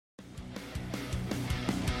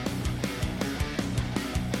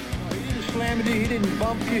slammed you, he didn't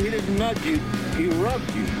bump you, he didn't nudge you, he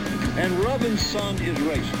rubbed you. And rubbing, son, is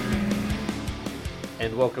racing.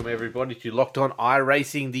 And welcome everybody to Locked On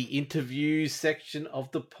iRacing, the interview section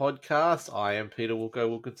of the podcast. I am Peter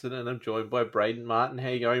Wilkinson and I'm joined by Braden Martin. How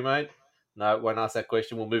you going, mate? No, won't ask that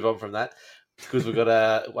question. We'll move on from that because we've got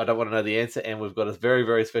I don't want to know the answer, and we've got a very,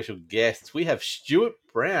 very special guest. We have Stuart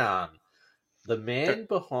Brown, the man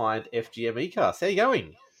behind FGM eCast. How you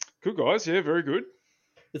going? Good, guys. Yeah, very good.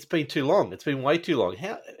 It's been too long. It's been way too long.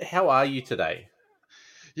 How are you today?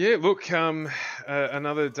 Yeah, look,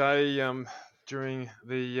 another day during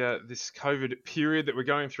the this COVID period that we're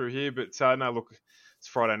going through here. But no, look, it's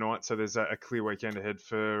Friday night, so there's a clear weekend ahead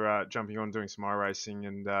for jumping on, doing some iRacing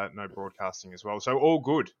and no broadcasting as well. So all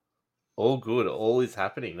good. All good. All is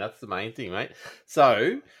happening. That's the main thing, mate.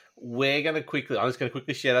 So I'm just going to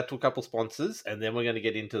quickly shout out to a couple sponsors, and then we're going to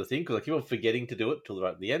get into the thing, because I keep on forgetting to do it till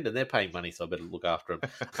right at the end, and they're paying money, so I better look after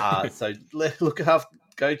them.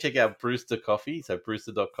 Go check out Brewster Coffee, so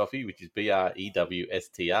Brewster.coffee, which is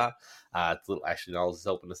BREWSTR. It's little Ashley Knowles is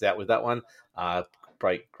helping us out with that one.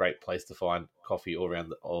 Great place to find coffee all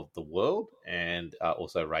around the world, and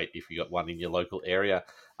also rate if you got one in your local area.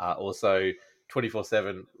 Also,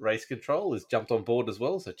 24/7 Race Control has jumped on board as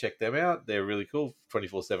well, so check them out. They're really cool.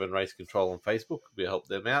 24/7 Race Control on Facebook. We'll help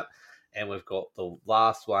them out. And we've got the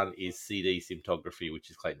last one is CD Cinematography, which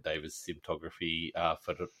is Clayton Davis' cinematography,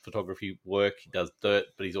 photography work. He does dirt,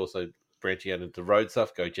 but he's also branching out into road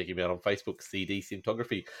stuff. Go check him out on Facebook, CD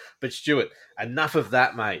Cinematography. But Stuart, enough of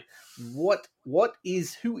that, mate. Who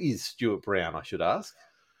is Stuart Brown, I should ask?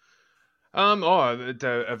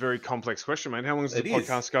 A very complex question, mate. How long does the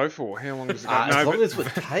podcast go for? How long does it go? As long as it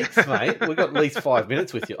takes, mate. We've got at least 5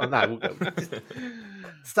 minutes with you. Oh, no, we'll go.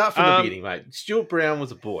 Start from the beginning, mate. Stuart Brown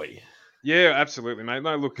was a boy. Yeah, absolutely, mate.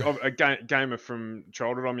 No, look, a gamer from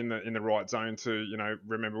childhood. I'm in the right zone to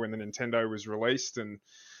remember when the Nintendo was released, and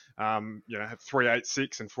had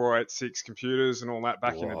 386 and 486 computers and all that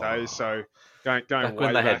back in the day. So going back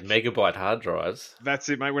when they had megabyte hard drives. That's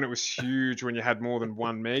it, mate. When it was huge, when you had more than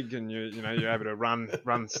 1 meg, and you're able to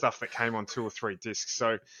run stuff that came on 2 or 3 discs.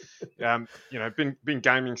 So been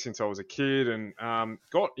gaming since I was a kid, and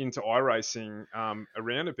got into iRacing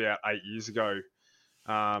around about 8 years ago.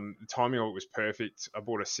 The timing of it was perfect. I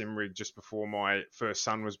bought a sim rig just before my first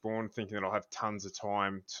son was born, thinking that I'll have tons of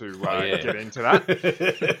time to get into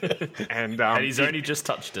that. And he's only just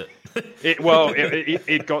touched it.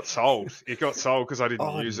 It got sold. It got sold because I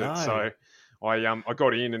didn't use it. So I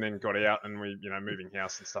got in and then got out, and we moving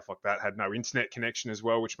house and stuff like that. Had no internet connection as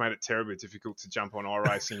well, which made it terribly difficult to jump on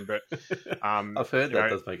iRacing. But I've heard that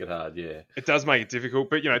does make it hard. Yeah, it does make it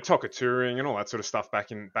difficult. But TOCA touring and all that sort of stuff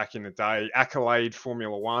back in the day. Accolade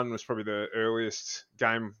Formula One was probably the earliest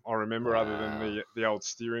game I remember, other than the old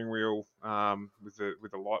steering wheel with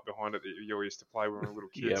the light behind it that you all used to play when we were little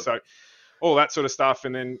kids. Yep. So all that sort of stuff,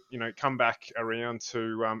 and then come back around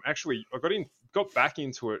to actually I got back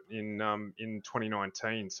into it in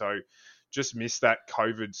 2019. So just missed that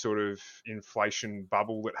COVID sort of inflation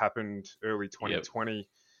bubble that happened early 2020. Yep.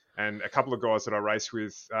 And a couple of guys that I race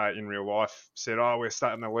with in real life said, we're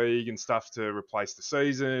starting a league and stuff to replace the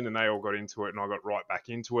season, and they all got into it, and I got right back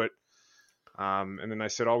into it. And then they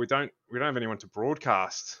said, we don't have anyone to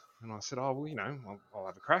broadcast. And I said, I'll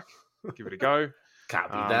have a crack, give it a go. Can't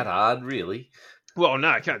be that hard, really. Well, no,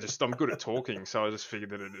 I can't. I'm good at talking, so I just figured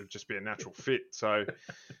that it'd just be a natural fit. So,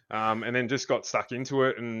 and then just got stuck into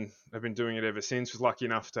it, and I've been doing it ever since. Was lucky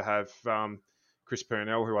enough to have Chris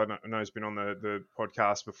Purnell, who I know has been on the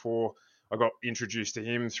podcast before. I got introduced to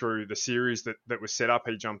him through the series that was set up.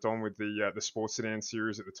 He jumped on with the Sports Sedan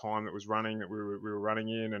series at the time that was running, that we were running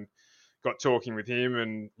in, and got talking with him,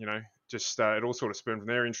 and just it all sort of spurned from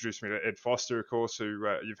there. Introduced me to Ed Foster, of course, who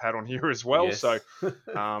you've had on here as well. Yes. So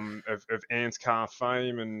of Ant's car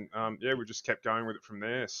fame, and we just kept going with it from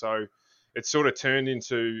there. So it sort of turned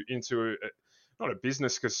into not a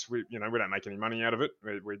business, because we don't make any money out of it.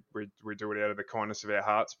 We do it out of the kindness of our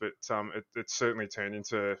hearts, but it certainly turned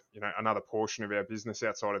into another portion of our business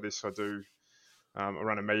outside of this. I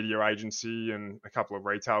run a media agency and a couple of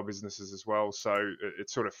retail businesses as well. So it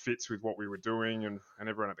sort of fits with what we were doing, and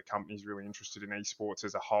everyone at the company is really interested in esports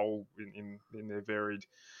as a whole in their varied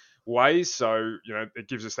ways. So, it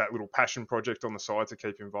gives us that little passion project on the side to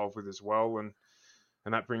keep involved with as well. And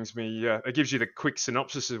that brings me, it gives you the quick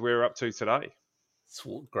synopsis of where we're up to today.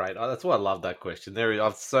 Great. That's why I love that question.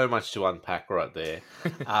 I've so much to unpack right there.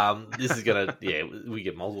 This is going to, we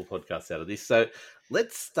get multiple podcasts out of this. So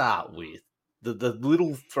let's start with the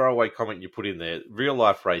little throwaway comment you put in there, real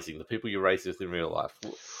life racing, the people you race with in real life.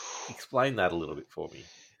 Explain that a little bit for me.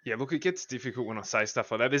 Yeah, look, it gets difficult when I say stuff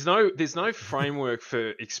like that. There's no framework for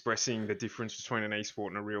expressing the difference between an esport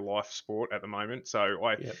and a real life sport at the moment. So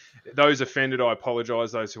Yep. those offended, I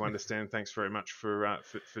apologise. Those who understand, thanks very much for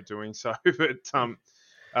doing so. But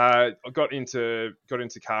I got into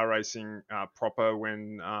car racing proper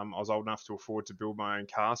when I was old enough to afford to build my own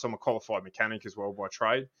car. So I'm a qualified mechanic as well by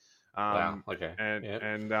trade. Wow. Okay. I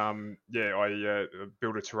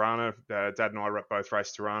built a Tirana. Dad and I both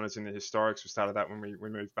raced Tiranas in the historics. We started that when we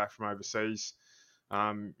moved back from overseas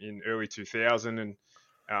in early 2000,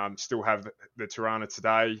 and still have the Tirana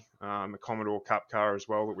today, a Commodore Cup car as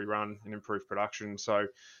well that we run in improved production. So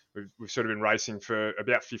we've sort of been racing for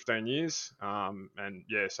about 15 years,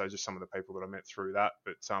 so just some of the people that I met through that.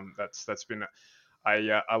 But that's been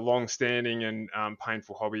a long-standing and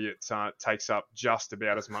painful hobby. It takes up just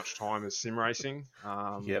about as much time as sim racing.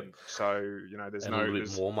 So there's and a little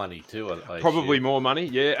bit more money too. I probably assume. more money.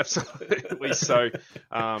 Yeah, absolutely. So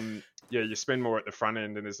you spend more at the front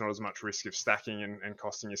end, and there's not as much risk of stacking and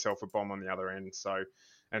costing yourself a bomb on the other end. So.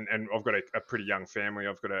 And I've got a pretty young family.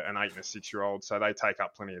 I've got an 8 and a 6-year-old, so they take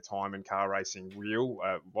up plenty of time. And car racing, real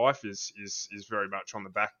life is very much on the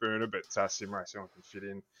back burner, but sim racing I can fit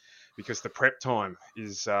in because the prep time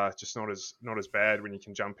is just not as bad when you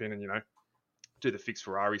can jump in and do the fixed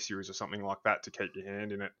Ferrari series or something like that to keep your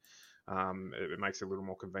hand in it. It makes it a little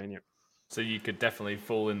more convenient. So you could definitely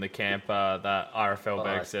fall in the camp that RFL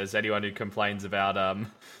Berg says anyone who complains about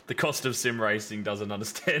the cost of sim racing doesn't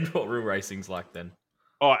understand what real racing's like. Then.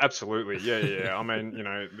 Oh, absolutely. Yeah. I mean,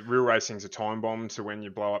 real racing's a time bomb to when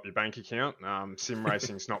you blow up your bank account. Sim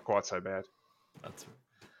racing's not quite so bad. That's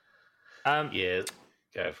yeah,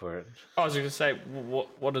 go for it. I was going to say,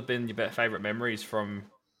 what have been your favourite memories from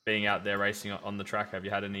being out there racing on the track? Have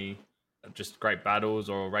you had any just great battles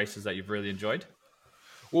or races that you've really enjoyed?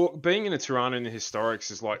 Well, being in a Tirana in the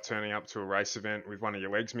historics is like turning up to a race event with one of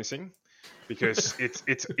your legs missing, because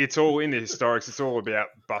it's all in the historics. It's all about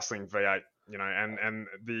bustling V8. And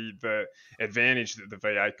the advantage that the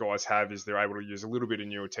V8 guys have is they're able to use a little bit of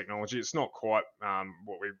newer technology. It's not quite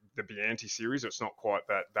the Bianti series. It's not quite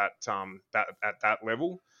that at that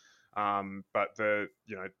level. But the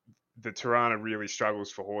Tirana really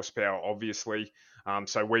struggles for horsepower, obviously.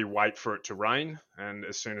 So we wait for it to rain, and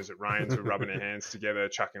as soon as it rains, we're rubbing our hands together,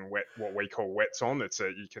 chucking what we call wets on.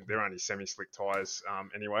 They're only semi-slick tires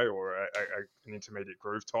anyway, or an intermediate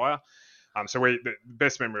groove tire. So the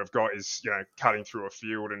best memory I've got is cutting through a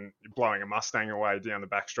field and blowing a Mustang away down the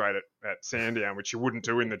back straight at Sandown, which you wouldn't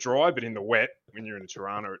do in the dry, but in the wet when you're in a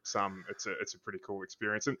Tirana, it's a pretty cool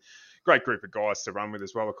experience, and great group of guys to run with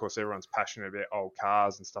as well. Of course, everyone's passionate about old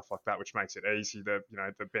cars and stuff like that, which makes it easy. The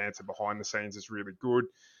banter behind the scenes is really good.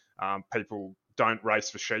 People don't race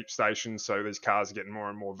for sheep stations, so these cars are getting more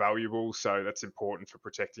and more valuable. So that's important for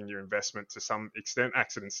protecting your investment to some extent.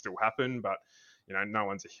 Accidents still happen, but no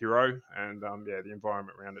one's a hero, and the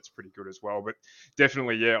environment around it's pretty good as well. But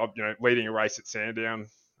definitely, leading a race at Sandown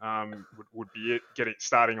would be it.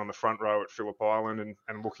 Starting on the front row at Phillip Island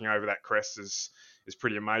and looking over that crest is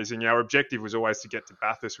pretty amazing. Our objective was always to get to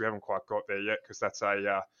Bathurst. We haven't quite got there yet because that's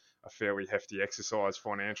a fairly hefty exercise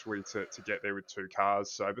financially to get there with 2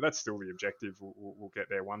 cars. So, but that's still the objective. We'll get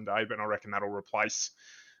there one day, but I reckon that'll replace,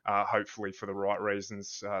 hopefully for the right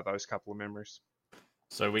reasons, those couple of memories.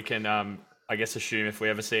 So we can, I guess, assume if we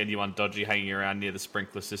ever see anyone dodgy hanging around near the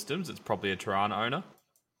sprinkler systems, it's probably a Tirana owner.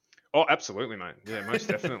 Oh, absolutely, mate. Yeah, most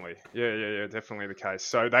definitely. Yeah, definitely the case.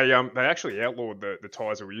 So they actually outlawed the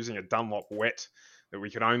tyres that were using a Dunlop wet that we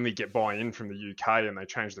could only get buy-in from the UK, and they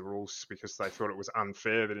changed the rules because they thought it was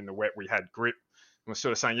unfair that in the wet we had grip. And we're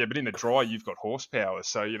sort of saying, yeah, but in the dry you've got horsepower,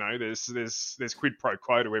 so there's quid pro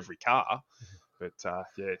quo to every car. But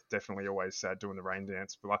definitely always doing the rain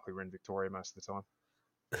dance. But luckily we're in Victoria most of the time.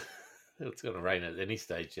 It's going to rain at any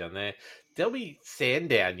stage down there. Tell me,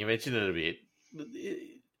 Sandown, you mentioned it a bit.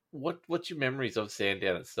 What's your memories of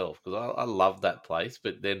Sandown itself? Because I love that place,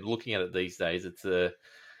 but then looking at it these days, it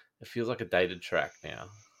feels like a dated track now.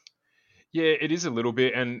 Yeah, it is a little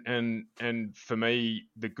bit, and for me,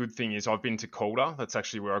 the good thing is I've been to Calder. That's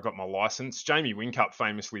actually where I got my license. Jamie Whincup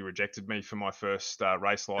famously rejected me for my first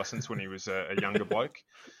race license when he was a younger bloke.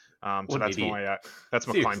 So that's my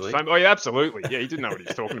claim to fame. Oh yeah, absolutely. Yeah, he didn't know what he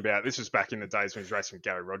was talking about. This was back in the days when he was racing with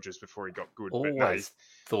Gary Rogers before he got good. Always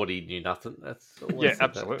thought he knew nothing.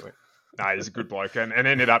 Absolutely. No, he's a good bloke, and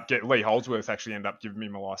ended up Lee Holdsworth actually ended up giving me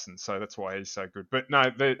my license, so that's why he's so good. But no,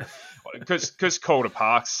 because Calder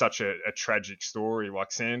Park's such a tragic story.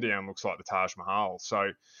 Like Sandown looks like the Taj Mahal. So,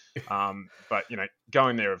 but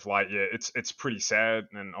going there of late, it's pretty sad,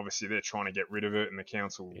 and obviously they're trying to get rid of it, and the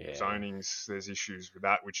council zonings, there's issues with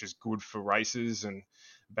that, which is good for races and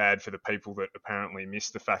bad for the people that apparently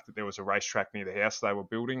missed the fact that there was a racetrack near the house they were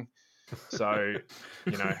building. So,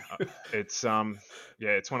 you know, it's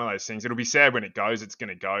it's one of those things. It'll be sad when it goes. It's going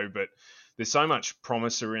to go, but there's so much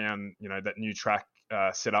promise around, you know, that new track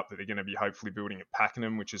setup that they're going to be hopefully building at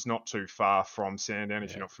Pakenham, which is not too far from Sandown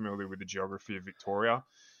if you're not familiar with the geography of Victoria.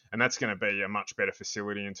 And that's going to be a much better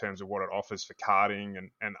facility in terms of what it offers for karting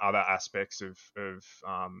and other aspects of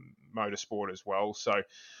motorsport as well. So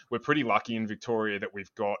we're pretty lucky in Victoria that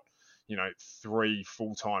we've got, you know, 3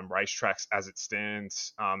 full-time racetracks as it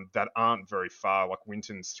stands that aren't very far. Like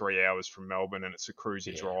Winton's 3 hours from Melbourne and it's a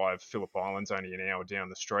cruiser drive. Phillip Island's only an hour down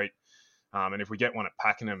the street. And if we get one at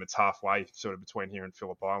Pakenham, it's halfway sort of between here and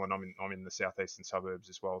Phillip Island. I'm in the southeastern suburbs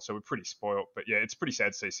as well. So we're pretty spoilt. But yeah, it's pretty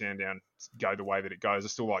sad to see Sandown go the way that it goes. I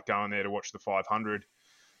still like going there to watch the 500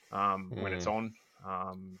 when it's on.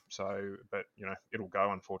 But, you know, it'll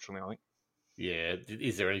go, unfortunately, I think. Yeah.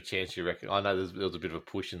 Is there any chance you reckon? I know there was a bit of a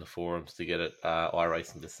push in the forums to get it,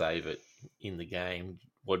 iRacing to save it in the game.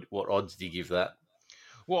 What odds do you give that?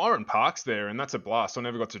 Well, Oran Park's there, and that's a blast. I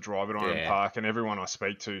never got to drive at Oran Park, and everyone I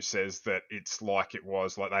speak to says that it's like it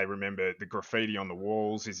was. Like they remember the graffiti on the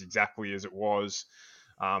walls is exactly as it was.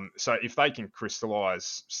 So if they can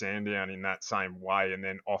crystallise Sandown in that same way and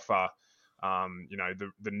then offer, you know,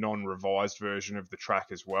 the non-revised version of the track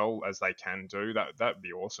as well as they can do, that'd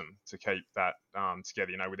be awesome to keep that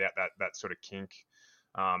together, you know, without that sort of kink.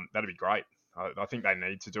 That'd be great. I think they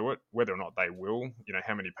need to do it. Whether or not they will, you know,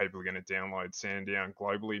 how many people are going to download Sandown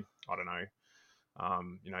globally? I don't know.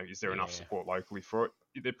 You know, is there enough support locally for it?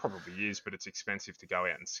 There probably is, but it's expensive to go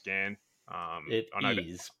out and scan.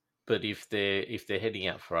 But if they're heading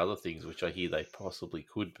out for other things, which I hear they possibly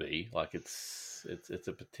could be, like it's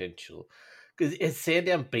a potential. Because has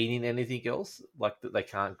Sandown been in anything else like that? They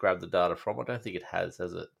can't grab the data from. I don't think it has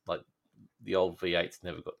it? Like the old V8s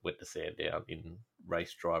never went to Sandown in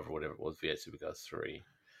Race Drive or whatever it was, V8 Supercars 3.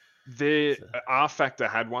 R Factor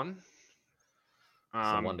had one. So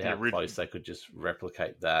I wonder how close they could just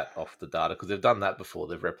replicate that off the data, because they've done that before.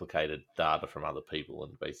 They've replicated data from other people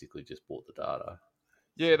and basically just bought the data.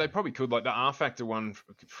 Yeah, they probably could. Like the R Factor one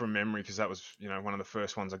from memory, because that was, you know, one of the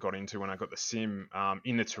first ones I got into when I got the sim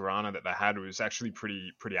in the Tirana that they had. It was actually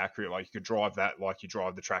pretty accurate. Like you could drive that like you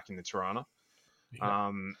drive the track in the Tirana.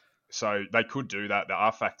 Yeah. So they could do that. The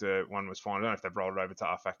R Factor one was fine. I don't know if they've rolled it over to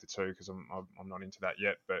R Factor 2 because I'm not into that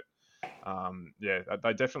yet. But yeah,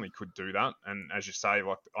 they definitely could do that. And as you say,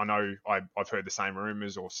 like I know I've heard the same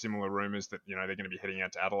rumours or similar rumours that, you know, they're going to be heading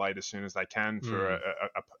out to Adelaide as soon as they can for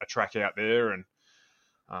a track out there. And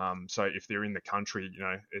so if they're in the country, you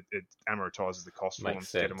know, it amortises the cost for them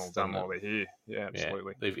to get them all done while they're here. Yeah,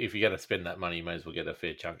 absolutely. Yeah. If you're going to spend that money, you may as well get a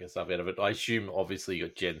fair chunk of stuff out of it. I assume, obviously, you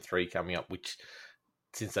got Gen 3 coming up, which,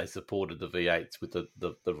 since they supported the V8s with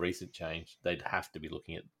the recent change, they'd have to be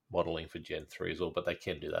looking at modelling for Gen 3 as well, but they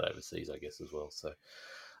can do that overseas, I guess, as well. So,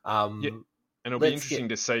 yeah. And it'll be interesting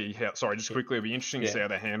to see how, quickly, it'll be interesting to see how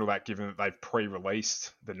they handle that, given that they've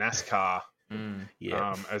pre-released the NASCAR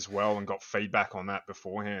as well and got feedback on that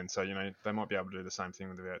beforehand. So, you know, they might be able to do the same thing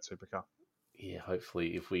with the V8 Supercar. Yeah,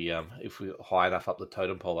 hopefully, if we're high enough up the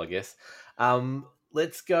totem pole, I guess.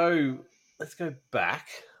 Let's go back.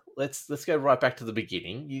 Let's go right back to the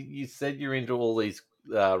beginning. You said you're into all these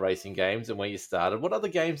racing games and where you started. What other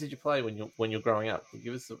games did you play when you're growing up?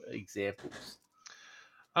 Give us some examples.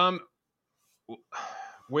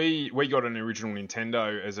 We got an original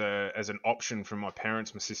Nintendo as an option from my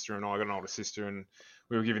parents. My sister and I got an older sister, and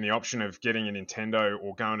we were given the option of getting a Nintendo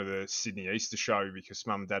or going to the Sydney Easter show because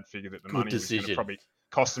Mum and Dad figured that the money was going to probably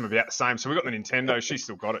cost them about the same. So we got the Nintendo. She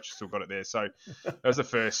still got it. She still got it there. So that was the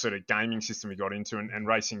first sort of gaming system we got into, and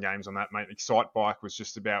racing games on that, mate. Excite Bike was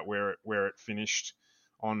just about where it finished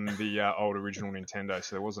on the old original Nintendo.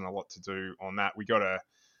 So there wasn't a lot to do on that. We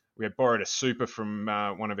had borrowed a Super from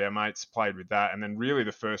one of our mates, played with that, and then really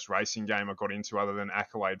the first racing game I got into, other than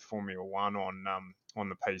Accolade Formula One on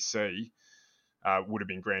the PC, would have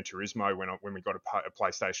been Gran Turismo when we got a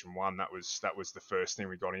PlayStation 1. That was the first thing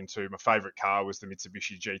we got into. My favourite car was the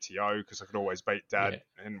Mitsubishi GTO because I could always beat Dad,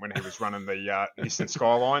 and when he was running the Nissan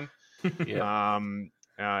Skyline.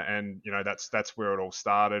 And you know that's where it all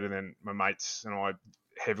started. And then my mates and I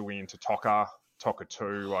heavily into TOCA 2.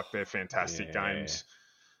 Like they're fantastic games.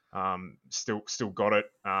 Still got it.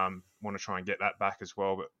 Want to try and get that back as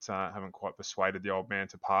well, but haven't quite persuaded the old man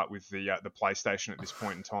to part with the PlayStation at this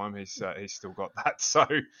point in time. He's still got that. So,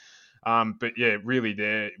 but yeah, really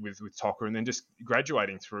there with TOCA, and then just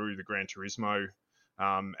graduating through the Gran Turismo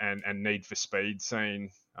and Need for Speed scene.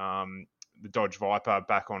 The Dodge Viper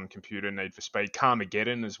back on computer, Need for Speed,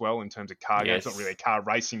 Carmageddon as well in terms of car games. Not really a car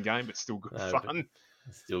racing game, but still good fun.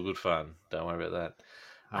 Still good fun. Don't worry about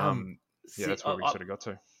That's where we sort of got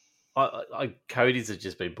to. Cody's have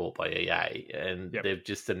just been bought by EA, and they've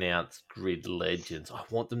just announced Grid Legends. I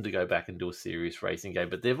want them to go back and do a serious racing game,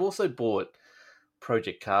 but they've also bought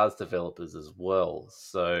Project Cars developers as well.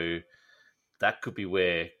 So that could be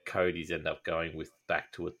where Cody's end up going with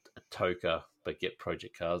back to a Toka, but get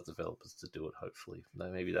Project Cars developers to do it. Hopefully,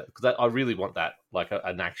 maybe that, because I really want that, like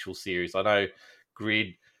an actual series. I know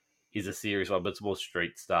Grid is a serious one, but it's more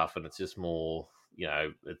street stuff, and it's just more.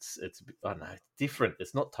 It's I don't know, different.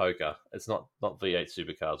 It's not Toka. It's not V8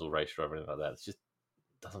 supercars or race driver or anything like that. It just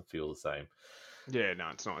doesn't feel the same. Yeah, no,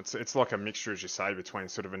 it's not. It's like a mixture, as you say, between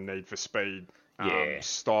sort of a Need for Speed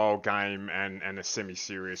style game and a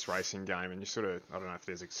semi-serious racing game. And you sort of, I don't know if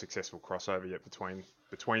there's a successful crossover yet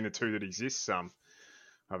between the two that exists. I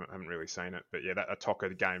haven't really seen it, but yeah, a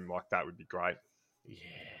Toka game like that would be great. Yeah,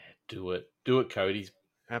 do it, Cody.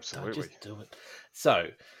 Absolutely, just do it. So.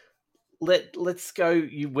 Let's go.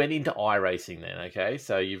 You went into iRacing then, okay?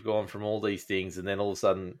 So you've gone from all these things, and then all of a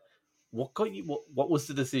sudden, what got you? What was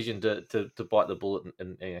the decision to bite the bullet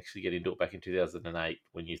and actually get into it back in 2008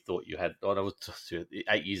 when you thought you had? Oh, no, it was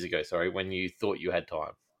 8 years ago. Sorry, when you thought you had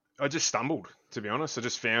time. I just stumbled, to be honest. I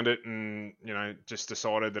just found it and, just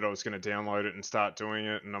decided that I was going to download it and start doing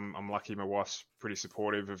it. And I'm lucky my wife's pretty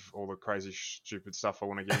supportive of all the crazy, stupid stuff I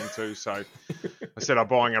want to get into. So I said I'm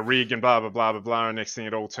buying a rig and blah, blah, blah, blah, blah. And next thing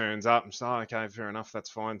it all turns up. I'm just, okay, fair enough.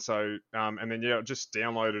 That's fine. So, and then, I just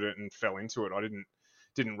downloaded it and fell into it. I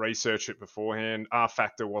didn't research it beforehand.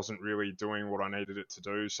 rFactor wasn't really doing what I needed it to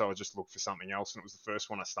do. So I just looked for something else. And it was the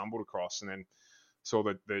first one I stumbled across. And then saw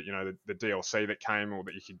the DLC that came, or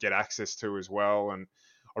that you could get access to as well. And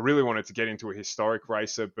I really wanted to get into a historic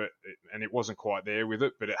racer, and it wasn't quite there with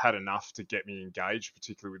it, but it had enough to get me engaged,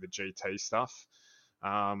 particularly with the GT stuff.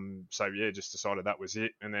 Just decided that was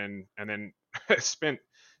it. And then spent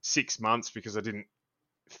 6 months, because I didn't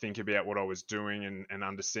think about what I was doing and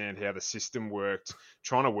understand how the system worked,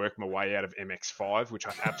 trying to work my way out of MX5, which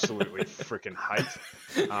I absolutely freaking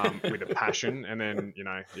hate, with a passion. And then,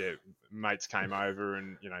 mates came over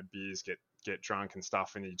and, beers get drunk and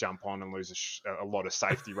stuff, and you jump on and lose a lot of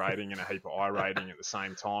safety rating and a heap of I rating at the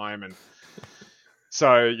same time. And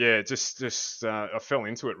so, yeah, just I fell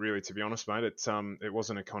into it, really, to be honest, mate. It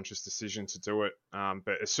wasn't a conscious decision to do it.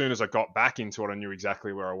 But as soon as I got back into it, I knew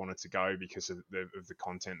exactly where I wanted to go because of the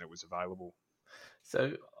content that was available.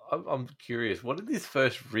 So I'm curious, what did this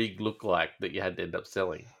first rig look like that you had to end up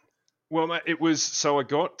selling? Well, mate, it was, so I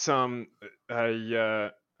got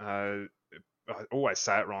I always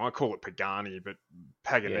say it wrong. I call it Pagani, but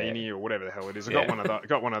Paganini or whatever the hell it is. I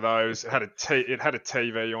got one of those. It had a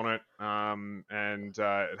TV on it, and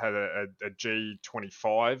it had a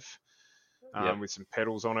G25 with some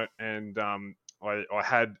pedals on it, and I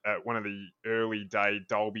had one of the early day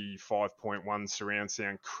Dolby 5.1 surround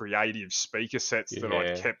sound creative speaker sets that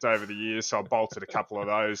I'd kept over the years. So I bolted a couple of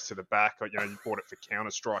those to the back. You bought it for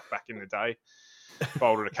Counter-Strike back in the day.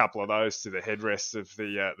 Bolted a couple of those to the headrest of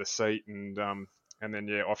the seat, and then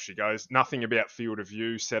off she goes. Nothing about field of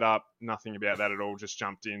view set up, nothing about that at all. Just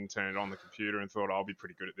jumped in, turned it on the computer, and thought I'll be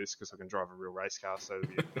pretty good at this because I can drive a real race car, so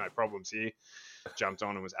there'll be no problems here. Jumped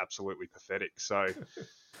on and was absolutely pathetic. So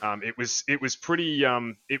it was pretty.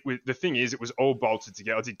 The thing is, it was all bolted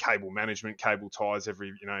together. I did cable management, cable ties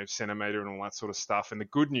every centimeter, and all that sort of stuff. And the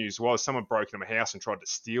good news was someone broke into my house and tried to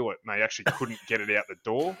steal it, and they actually couldn't get it out the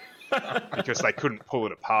door because they couldn't pull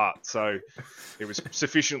it apart. So it was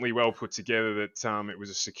sufficiently well put together that it was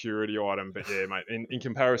a security item. But yeah, mate, in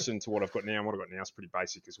comparison to what I've got now, and what I've got now is pretty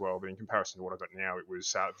basic as well. But in comparison to what I've got now, it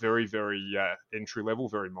was very, very entry level,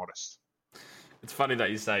 very modest. It's funny that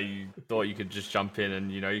you say you thought you could just jump in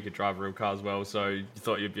and, you could drive a real car as well, so you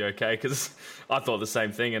thought you'd be okay, because I thought the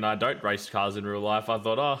same thing, and I don't race cars in real life. I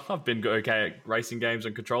thought, I've been okay at racing games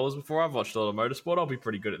and controllers before. I've watched a lot of motorsport. I'll be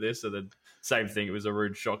pretty good at this. And then same thing. It was a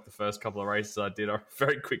rude shock the first couple of races I did. I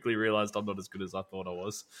very quickly realised I'm not as good as I thought I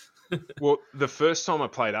was. Well, the first time I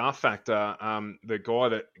played rFactor, the guy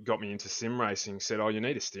that got me into sim racing said, you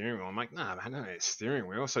need a steering wheel. I'm like, nah, man, I don't need a steering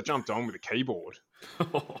wheel. So I jumped on with a keyboard.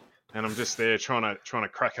 And I'm just there trying to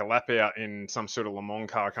crack a lap out in some sort of Le Mans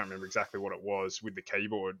car. I can't remember exactly what it was with the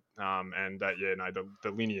keyboard. The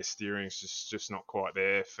linear steering is just not quite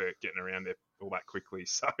there for getting around there all that quickly.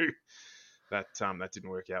 So that didn't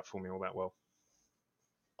work out for me all that well.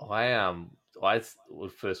 I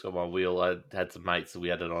first got my wheel. I had some mates that we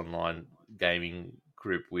had an online gaming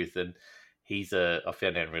group with, and I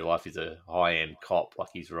found out in real life he's a high end cop.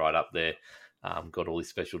 Like, he's right up there. Got all his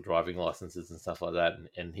special driving licenses and stuff like that,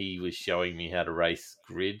 and he was showing me how to race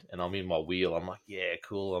Grid, and I'm in my wheel. I'm like, yeah,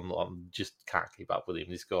 cool. I'm just can't keep up with him.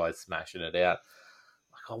 This guy's smashing it out.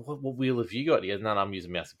 I oh, what wheel have you got? He goes, no, I'm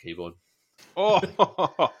using mouse and keyboard. Oh,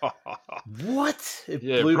 What? It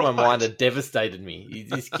Yeah, blew my right. mind. It devastated me.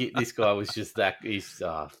 This guy was just that. Anyway,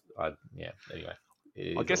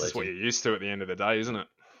 I guess it's what you're used to at the end of the day, isn't it?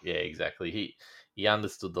 Yeah, exactly. He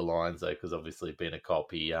understood the lines though, because obviously being a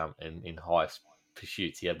cop, he and in high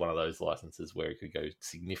pursuits, he had one of those licenses where he could go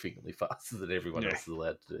significantly faster than everyone else is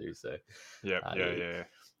allowed to do. So Yeah.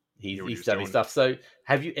 He's done his stuff. So,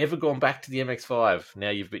 have you ever gone back to the MX-5? Now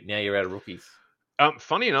you're out of rookies.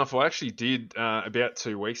 Funny enough, I actually did about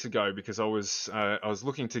 2 weeks ago because I was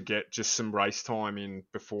looking to get just some race time in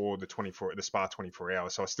before the Spa 24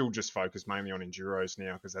 hours. So I still just focus mainly on enduros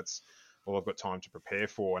now because that's all I've got time to prepare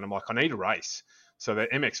for. And I'm like, I need a race. So the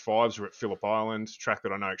MX-5s were at Phillip Island, track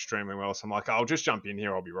that I know extremely well. So I'm like, I'll just jump in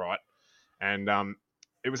here, I'll be right. And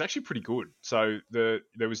it was actually pretty good. So there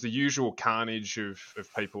was the usual carnage of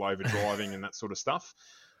people over driving and that sort of stuff.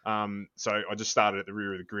 So I just started at the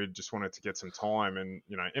rear of the grid, just wanted to get some time and,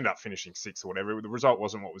 end up finishing 6th or whatever. The result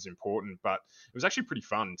wasn't what was important, but it was actually pretty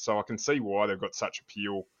fun. So I can see why they've got such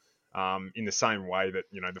appeal in the same way that,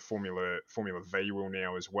 the Formula V will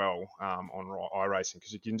now as well on iRacing,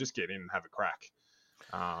 because you can just get in and have a crack.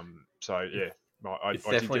 It's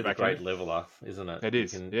definitely a great leveler, isn't it? It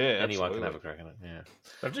is. Anyone can have a crack in it. Yeah.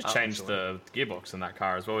 They've just changed the gearbox in that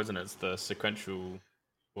car as well, isn't it? It's the sequential.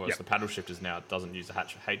 Well, it's the paddle shifters now. It doesn't use a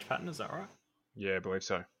H pattern. Is that right? Yeah, I believe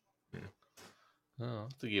so. Oh, I'll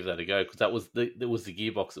have to give that a go, because that was the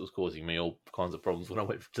gearbox that was causing me all kinds of problems when I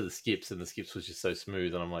went to the skips, and the skips was just so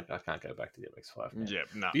smooth, and I'm like, I can't go back to the MX-5 now. Yeah,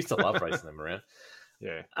 no. I used to love racing them around.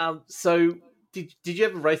 Yeah. So did you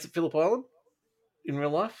ever race at Phillip Island in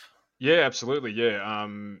real life? Yeah, absolutely. Yeah.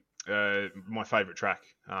 My favourite track.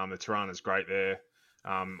 The Tirana's great there.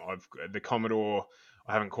 The Commodore,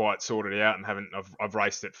 I haven't quite sorted out, and I've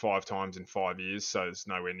raced it 5 times in 5 years, so there's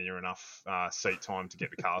nowhere near enough seat time to get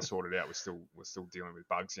the car sorted out. We're still dealing with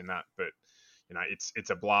bugs in that, but it's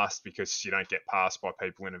a blast because you don't get passed by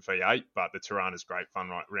people in a V8. But the Tirana's great fun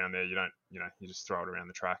right around there. You just throw it around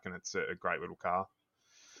the track, and it's a great little car.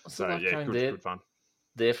 So yeah, good fun.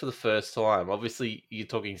 There for the first time. Obviously, you're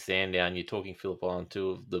talking Sandown, you're talking Phillip Island,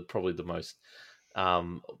 two of probably the most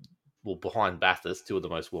behind Bathurst, 2 of the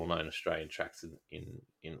most well-known Australian tracks in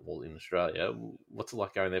Australia. What's it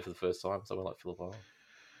like going there for the first time, somewhere like Phillip Island?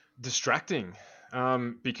 Distracting,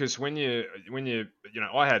 because when you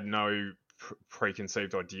I had no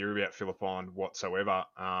preconceived idea about Phillip Island whatsoever,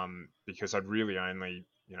 because I'd really only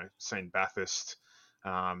seen Bathurst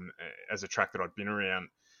as a track that I'd been around,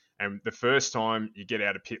 and the first time you get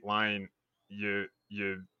out of pit lane, the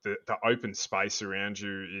open space around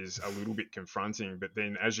you is a little bit confronting, but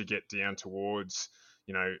then as you get down towards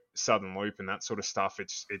Southern Loop and that sort of stuff,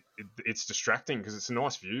 it's distracting because it's a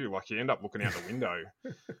nice view. Like you end up looking out the window,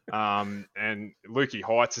 and Lukey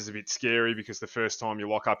Heights is a bit scary because the first time you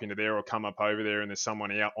lock up into there or come up over there and there's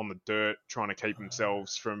someone out on the dirt trying to keep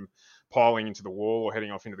themselves from piling into the wall or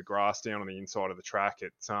heading off into the grass down on the inside of the track.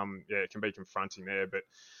 It can be confronting there, but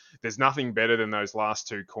there's nothing better than those last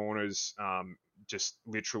 2 corners, just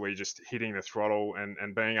literally just hitting the throttle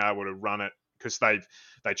and being able to run it, because they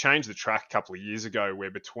changed the track a couple of years ago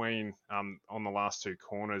where between on the last 2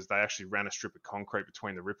 corners they actually ran a strip of concrete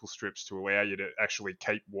between the ripple strips to allow you to actually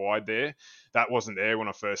keep wide there. That wasn't there when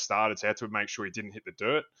I first started, so I had to make sure you didn't hit the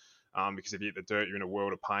dirt, because if you hit the dirt you're in a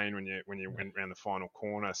world of pain when you went around the final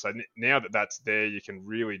corner. So now that that's there, you can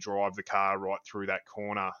really drive the car right through that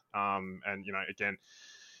corner, and again,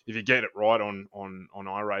 if you get it right on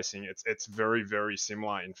iRacing, it's very, very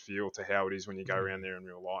similar in feel to how it is when you go around there in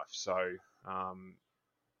real life. So I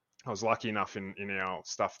was lucky enough in our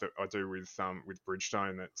stuff that I do with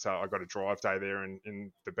Bridgestone that I got a drive day there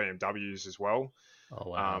in the BMWs as well. Oh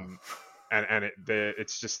wow!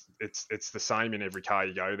 It's the same in every car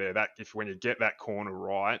you go there. That when you get that corner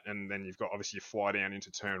right, and then you've got obviously you fly down into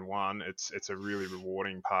turn 1, it's a really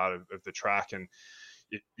rewarding part of the track, and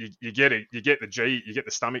you get the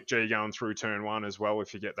stomach G going through turn 1 as well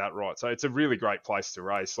if you get that right. So it's a really great place to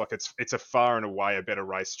race. Like it's a far and away a better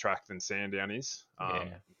race track than Sandown is.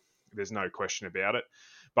 There's no question about it.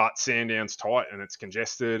 But Sandown's tight and it's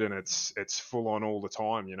congested and it's full on all the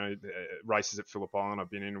time. Races at Phillip Island I've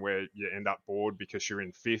been in where you end up bored because you're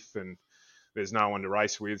in 5th and there's no one to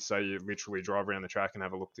race with, so you literally drive around the track and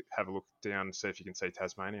have a look down and see if you can see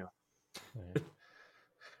Tasmania.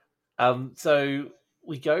 Yeah. So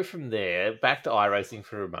we go from there back to iRacing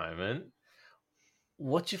for a moment.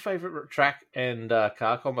 What's your favourite track and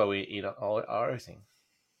car combo in iRacing?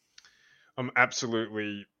 I'm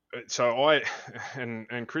absolutely So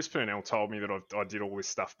and Chris Purnell told me that I did all this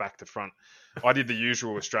stuff back to front. I did the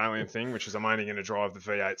usual Australian thing, which is I'm only going to drive the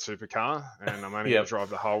V8 supercar and I'm only going to drive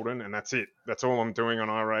the Holden, and that's it. That's all I'm doing on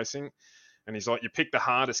iRacing. And he's like, you pick the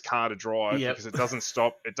hardest car to drive because it doesn't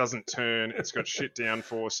stop, it doesn't turn, it's got shit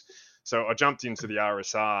downforce. So I jumped into the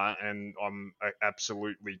RSR and I'm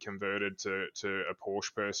absolutely converted to a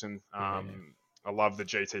Porsche person. I love the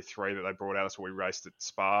GT3 that they brought out. That's what we raced at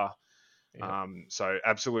Spa. So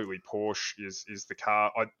absolutely Porsche is the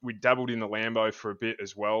car. We dabbled in the Lambo for a bit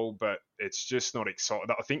as well, but it's just not exciting.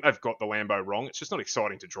 I think they've got the Lambo wrong. It's just not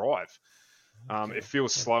exciting to drive. It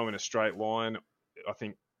feels slow in a straight line. I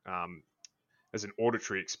think as an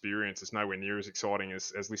auditory experience, it's nowhere near as exciting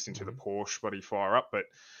as listening to the Porsche bloody fire up. But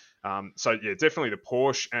so yeah, definitely the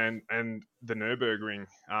Porsche and the Nürburgring.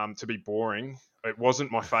 To be boring, it wasn't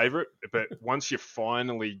my favorite, but once you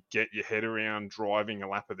finally get your head around driving a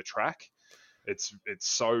lap of the track, it's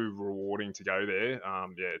so rewarding to go there.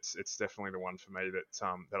 It's definitely the one for me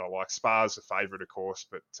that I like. Spa's a favorite, of course,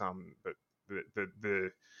 but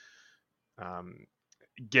the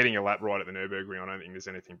getting a lap right at the Nürburgring, I don't think there's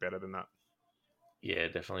anything better than that. Yeah,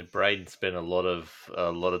 definitely. Braden spent a lot of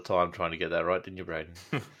time trying to get that right, didn't you, Braden?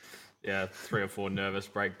 Yeah, 3 or 4 nervous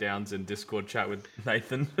breakdowns in Discord chat with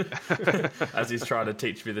Nathan as he's trying to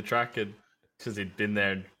teach me the track, and because he'd been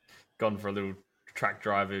there and gone for a little track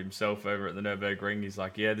drive himself over at the Nürburgring. He's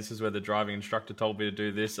like, yeah, this is where the driving instructor told me to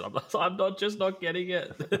do this. And I'm not getting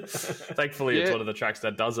it. Thankfully, it's one of the tracks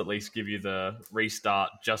that does at least give you the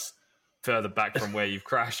restart just further back from where you've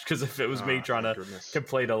crashed, because if it was me trying to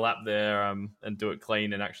complete a lap there and do it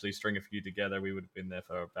clean and actually string a few together, we would have been there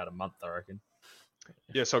for about a month, I reckon.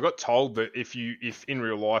 Yeah, so I got told that if in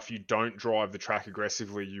real life you don't drive the track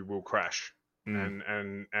aggressively, you will crash. And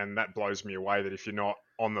that blows me away, that if you're not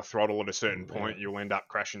on the throttle at a certain point, you'll end up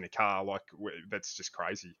crashing the car. Like, that's just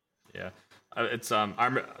crazy. Yeah, it's I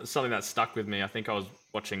remember something that stuck with me. I think I was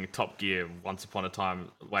watching Top Gear once upon a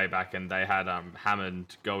time way back, and they had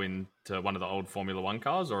Hammond go into one of the old Formula One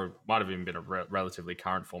cars, or it might have even been a relatively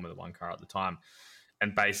current Formula One car at the time.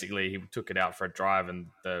 And basically, he took it out for a drive, and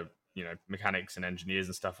the mechanics and engineers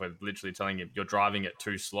and stuff were literally telling him, you're driving it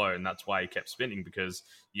too slow, and that's why he kept spinning, because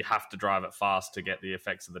you have to drive it fast to get the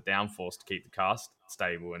effects of the downforce to keep the car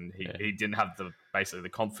stable, and he didn't have basically the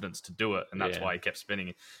confidence to do it, and that's why he kept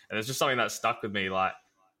spinning. And it's just something that stuck with me. Like,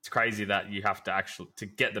 it's crazy that you have to actually, to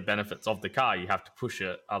get the benefits of the car, you have to push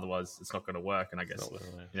it, otherwise it's not going to work. And I guess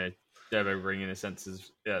Nürburgring in a sense is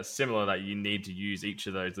similar, that you need to use each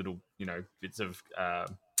of those little bits of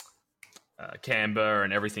camber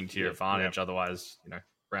and everything to your advantage. Otherwise,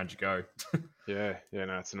 round you go. No,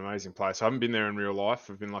 it's an amazing place. I haven't been there in real life.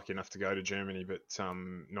 I've been lucky enough to go to Germany, but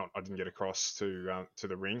I didn't get across to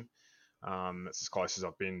the ring. That's as close as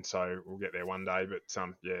I've been, so we'll get there one day. But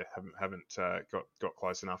haven't got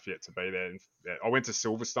close enough yet to be there. And, I went to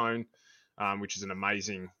Silverstone, which is an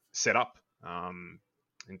amazing setup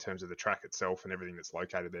in terms of the track itself and everything that's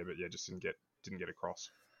located there. But just didn't get across.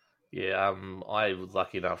 Yeah, I was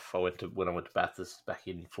lucky enough. When I went to Bathurst back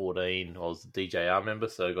in 2014, I was a DJR member,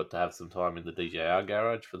 so I got to have some time in the DJR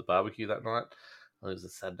garage for the barbecue that night. I think it was a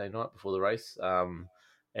Saturday night before the race,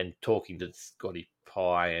 and talking to Scotty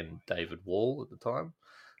Pye and David Wall at the time.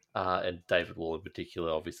 And David Wall in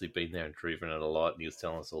particular, obviously been there and driven it a lot, and he was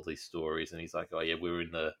telling us all these stories. And he's like, "Oh yeah, they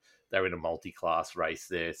were in a multi-class race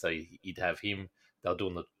there, so you'd have him." They were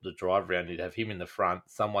doing the drive round. You'd have him in the front,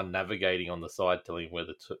 someone navigating on the side, telling him where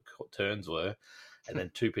the turns were, and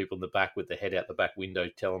then 2 people in the back with their head out the back window,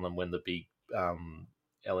 telling them when the big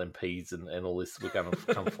LMPs and all this were going to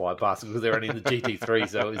come fly past, because they're only in the GT3.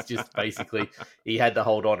 So it was just basically he had to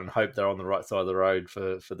hold on and hope they're on the right side of the road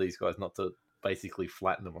for these guys not to basically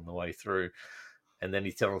flatten them on the way through. And then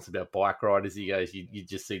he's telling us about bike riders. He goes, you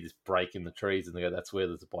just see this break in the trees, and they go, that's where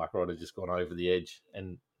there's a bike rider just gone over the edge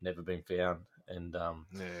and never been found. And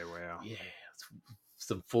wow,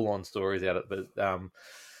 some full-on stories out of it. But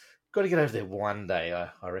got to get over there one day,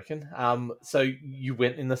 I reckon. So you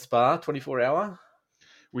went in the Spa 24-hour?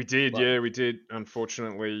 We did, we did.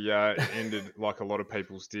 Unfortunately, it ended like a lot of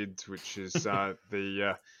people's did, which is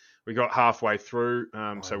we got halfway through.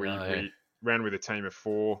 We ran with a team of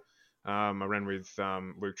 4. I ran with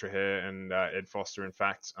Luke Traher and Ed Foster, in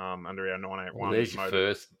fact, under our 981. Well, there's your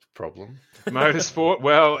first problem. Motorsport.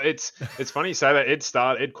 Well, it's funny you say that.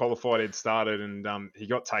 Ed qualified, Ed started, and he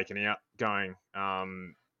got taken out going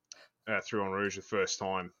through En Rouge the first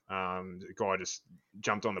time. The guy just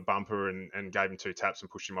jumped on the bumper and gave him 2 taps and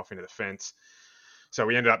pushed him off into the fence. So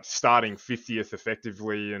we ended up starting 50th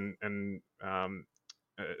effectively, and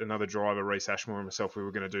another driver, Reece Ashmore and myself, we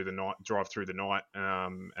were going to do the drive through the night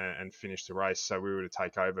and finish the race. So we were to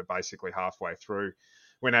take over basically halfway through.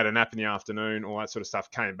 Went out a nap in the afternoon, all that sort of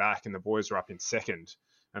stuff. Came back and the boys were up in second,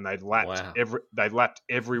 and they'd lapped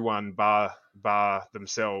everyone bar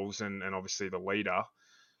themselves and obviously the leader.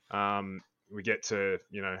 We get to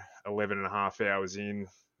 11 and a half hours in.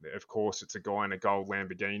 Of course, it's a guy in a gold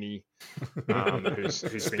Lamborghini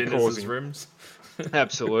who's been causing rims.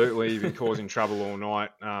 Absolutely, been causing trouble all night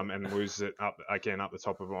and loses it up the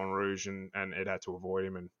top of En Rouge, and Ed had to avoid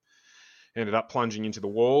him and ended up plunging into the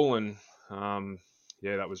wall. And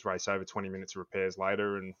that was race over. 20 minutes of repairs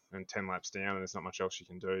later and 10 laps down, and there's not much else you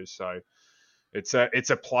can do. So it's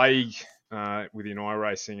a plague within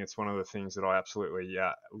iRacing. It's one of the things that I absolutely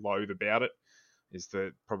loathe about it, is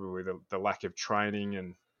probably the lack of training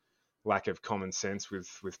and lack of common sense with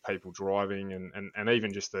people driving and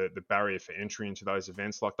even just the barrier for entry into those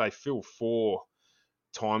events. Like, they fill 4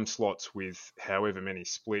 time slots with however many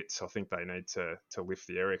splits. I think they need to lift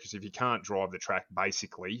the area, because if you can't drive the track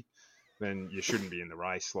basically, then you shouldn't be in the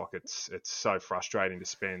race. Like, it's so frustrating to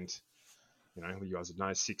spend, you guys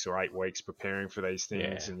know, 6 or 8 weeks preparing for these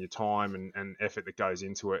things, and your time and effort that goes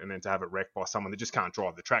into it, and then to have it wrecked by someone that just can't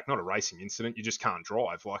drive the track. Not a racing incident, you just can't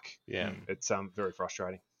drive. Like, it's very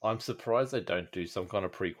frustrating. I'm surprised they don't do some kind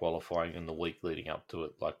of pre-qualifying in the week leading up to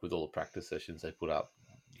it, like with all the practice sessions they put up.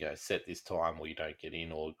 Set this time or you don't get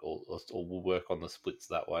in, or we'll work on the splits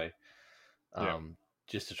that way,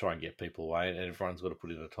 just to try and get people away. And everyone's got to put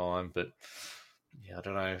in a time, but. Yeah, I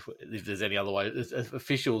don't know if there's any other way.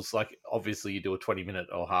 Officials, like, obviously you do a 20-minute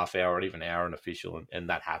or half hour or even hour an official, and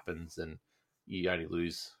that happens, and you only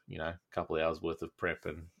lose, a couple of hours worth of prep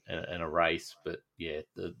and a race. But yeah,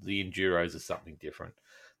 the enduros is something different.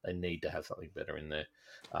 They need to have something better in there.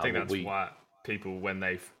 I think that's why people, when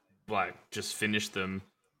they just finish them,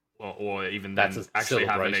 or even then actually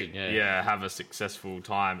have a successful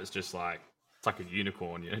time, it's just like, it's like a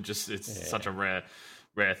unicorn. It's such a rare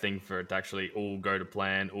thing for it to actually all go to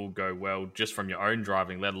plan, all go well, just from your own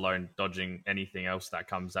driving, let alone dodging anything else that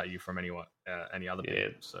comes at you from any other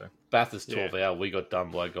people. So Bathurst 12 hour, we got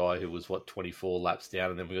done by a guy who was 24 laps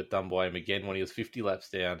down, and then we got done by him again when he was 50 laps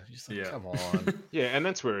down. Just like, come on. And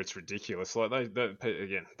that's where it's ridiculous. Like,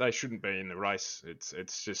 they shouldn't be in the race.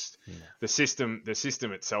 It's just the system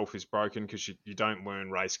itself is broken, because you don't learn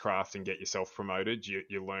racecraft and get yourself promoted.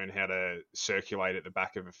 You learn how to circulate at the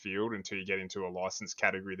back of a field until you get into a license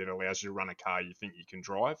category that allows you to run a car you think you can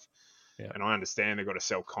drive. And I understand they've got to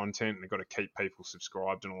sell content and they've got to keep people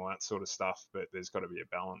subscribed and all that sort of stuff, but there's got to be a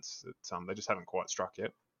balance that they just haven't quite struck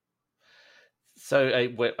yet. So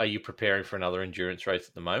are you preparing for another endurance race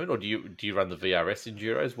at the moment, or do you run the VRS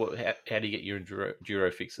Enduros? How do you get your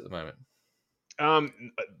enduro fix at the moment?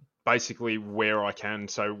 Basically where I can.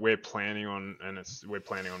 So we're planning on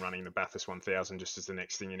running the Bathurst 1000 just as the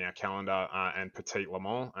next thing in our calendar, and Petit Le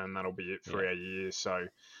Mans, and that'll be it for our year. So,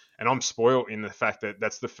 and I'm spoiled in the fact that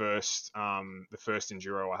that's the first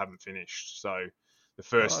enduro I haven't finished. So the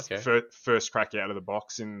first crack out of the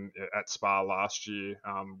box at Spa last year,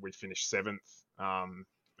 we finished 7th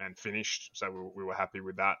and finished. So we were happy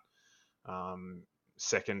with that.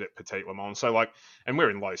 Second at Petit Le Mans. So and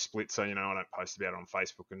we're in low split, so I don't post about it on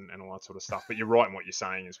Facebook and all that sort of stuff. But you're right in what you're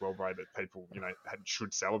saying as well, Bray, that people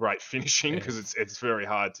should celebrate finishing, because it's very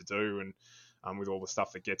hard to do, and with all the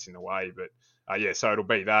stuff that gets in the way. But so it'll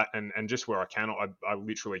be that, and just where I can, I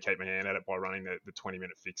literally keep my hand at it by running the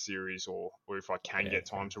 20-minute fix series, or if I can get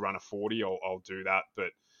time to run a 40, I'll do that. But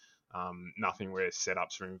nothing where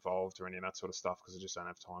setups are involved or any of that sort of stuff, because I just don't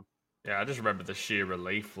have time. Yeah, I just remember the sheer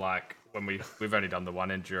relief, like when we've only done the one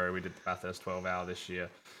enduro, we did the Bathurst 12 hour this year,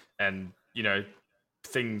 and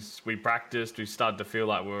things we practiced, we started to feel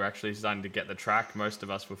like we were actually starting to get the track. Most of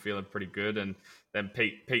us were feeling pretty good, and then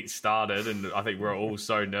Pete started, and I think we were all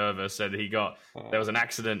so nervous, and there was an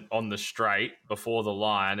accident on the straight before the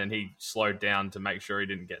line, and he slowed down to make sure he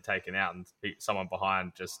didn't get taken out, and someone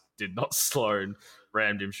behind just did not slow and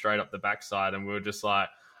rammed him straight up the backside, and we were just like,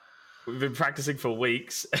 we've been practicing for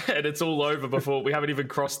weeks, and it's all over before we haven't even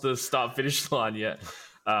crossed the start-finish line yet.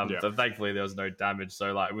 So thankfully there was no damage.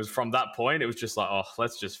 So it was from that point, it was just like, oh,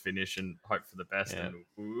 let's just finish and hope for the best. Yeah. And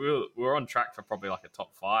we were on track for probably like a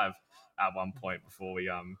top 5 at one point before we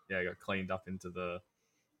got cleaned up into the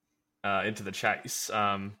chase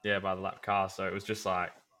by the lap car. So it was just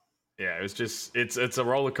like, it was just it's a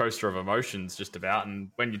roller coaster of emotions just about. And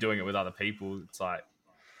when you're doing it with other people, it's like,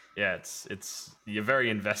 it's you're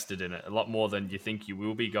very invested in it, a lot more than you think you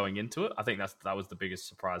will be going into it. I think that was the biggest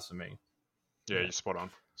surprise for me. Yeah, you're spot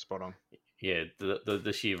on. Yeah,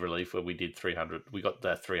 the sheer relief when we did 300, we got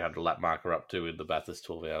that 300 lap marker up to in the Bathurst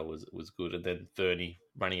 12 hour was good, and then Fernie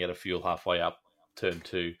running out of fuel halfway up turn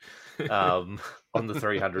 2 on the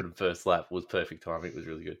 301st lap was perfect timing. It was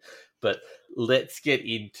really good. But let's get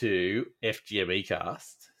into FGM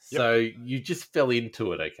eCast. So you just fell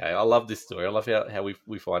into it, okay? I love this story. I love how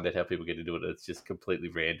we find out how people get into it. It's just completely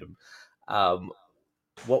random.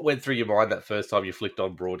 What went through your mind that first time you flicked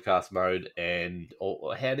on broadcast mode, and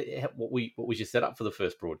what was your setup for the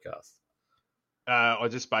first broadcast? I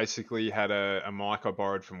just basically had a mic I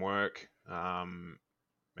borrowed from work, and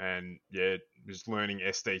just learning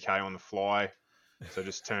SDK on the fly. So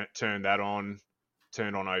just turned that on,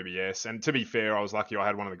 turned on OBS. And to be fair, I was lucky. I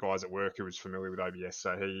had one of the guys at work who was familiar with OBS,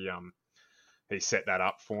 so he set that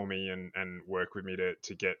up for me and worked with me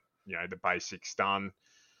to get the basics done.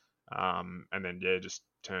 And then just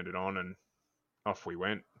turned it on and off we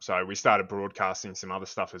went. So we started broadcasting some other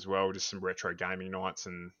stuff as well, just some retro gaming nights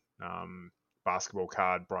and basketball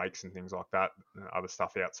card breaks and things like that, other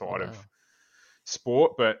stuff outside of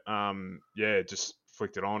sport. But just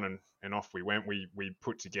flicked it on and off we went. We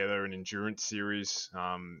put together an endurance series,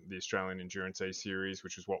 the Australian Endurance E-Series,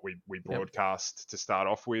 which was what we broadcast to start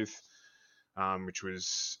off with, which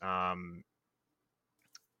was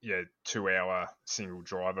 2-hour single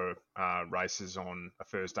driver races on a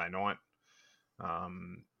Thursday night.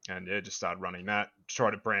 Just started running that.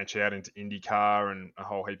 Tried to branch out into IndyCar and a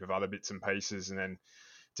whole heap of other bits and pieces. And then,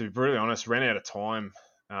 to be brutally honest, ran out of time.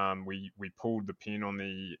 We pulled the pin on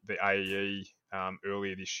the AEE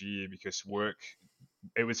earlier this year because work,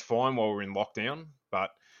 it was fine while we were in lockdown, but,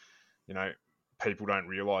 people don't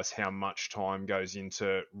realise how much time goes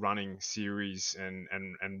into running series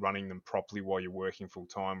and running them properly while you're working full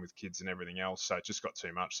time with kids and everything else. So it just got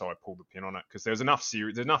too much. So I pulled the pin on it because there's enough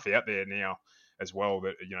out there now as well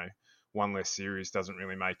that, one less series doesn't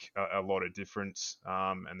really make a lot of difference.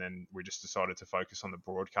 And then we just decided to focus on the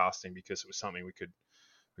broadcasting because it was something we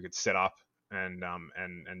could set up and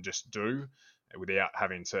just do without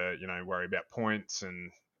having to, worry about points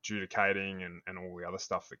and adjudicating and all the other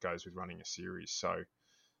stuff that goes with running a series. So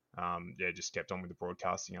just kept on with the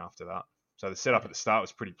broadcasting after that. So the setup at the start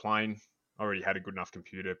was pretty plain. I already had a good enough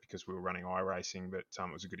computer because we were running iRacing, but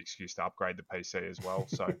it was a good excuse to upgrade the PC as well.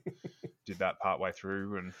 So did that partway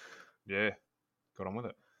through and got on with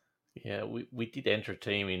it. Yeah, we did enter a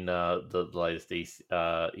team in the latest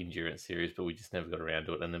endurance series, but we just never got around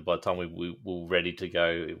to it. And then by the time we were ready to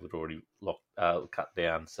go, it would already cut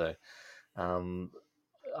down. So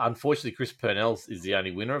unfortunately, Chris Purnell is the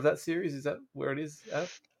only winner of that series. Is that where it is at?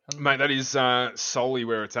 Mate, that is solely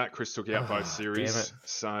where it's at. Chris took out both series.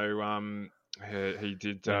 So he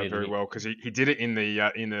did very well because he did it in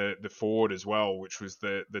the Ford as well, which was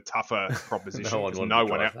the tougher proposition.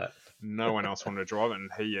 No one else wanted to drive it,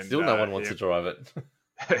 and no one wants to drive it.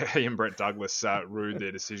 He and Brett Douglas rued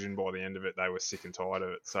their decision by the end of it. They were sick and tired of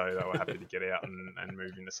it, so they were happy to get out and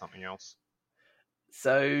move into something else.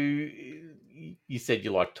 So you said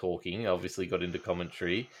you like talking. Obviously, got into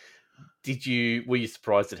commentary. Were you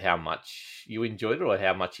surprised at how much you enjoyed it, or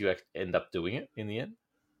how much you end up doing it in the end?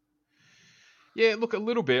 Yeah, look, a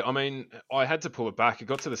little bit. I mean, I had to pull it back. It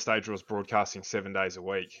got to the stage where I was broadcasting 7 days a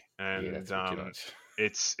week, and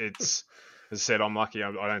it's as I said, I'm lucky.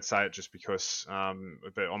 I don't say it just because,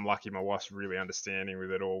 but I'm lucky. My wife's really understanding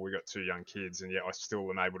with it all. We got 2 young kids, and yet I still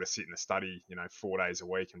am able to sit in the study, 4 days a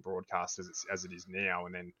week and broadcast as it is now,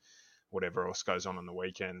 and then whatever else goes on the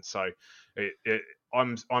weekend. So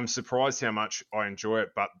I'm surprised how much I enjoy it,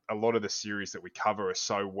 but a lot of the series that we cover are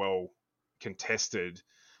so well contested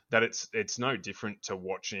that it's no different to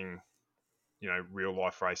watching, real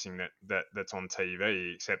life racing that's on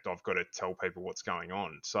TV, except I've got to tell people what's going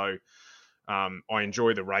on. So I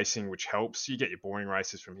enjoy the racing, which helps. You get your boring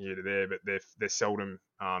races from here to there, but they're seldom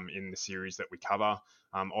in the series that we cover.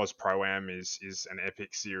 Oz Pro-Am is an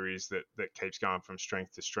epic series that keeps going from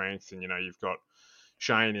strength to strength, and you've got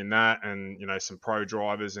Shane in that, and some pro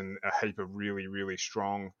drivers and a heap of really, really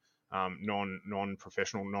strong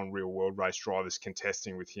non-professional, non-real world race drivers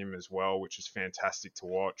contesting with him as well, which is fantastic to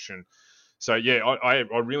watch. And so I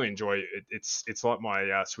really enjoy it. It's like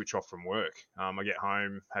my switch off from work. I get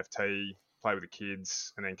home, have tea, play with the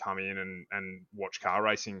kids, and then come in and watch car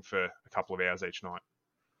racing for a couple of hours each night.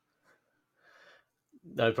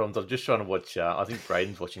 No problems. I'm just trying to watch. I think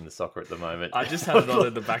Braden's watching the soccer at the moment. I just had it on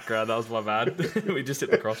in the background. That was my bad. We just hit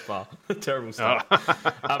the crossbar. Terrible stuff.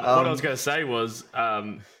 What I was going to say was,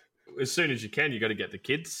 as soon as you can, you got to get the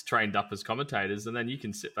kids trained up as commentators, and then you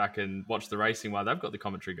can sit back and watch the racing while they've got the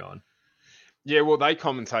commentary going. Yeah, well, they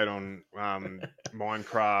commentate on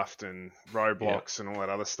Minecraft and Roblox and all that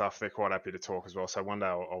other stuff. They're quite happy to talk as well. So one day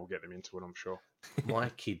I'll get them into it, I'm sure. My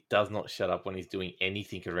kid does not shut up when he's doing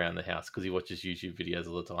anything around the house because he watches YouTube videos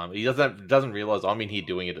all the time. He doesn't realize I'm in here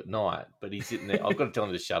doing it at night, but he's sitting there. I've got to tell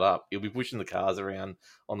him to shut up. He'll be pushing the cars around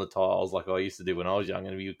on the tiles like I used to do when I was young,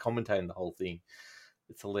 and he'll be commentating the whole thing.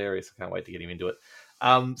 It's hilarious. I can't wait to get him into it.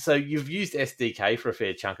 So you've used SDK for a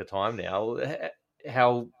fair chunk of time now.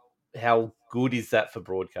 How good is that for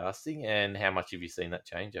broadcasting, and how much have you seen that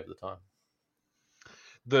change over the time?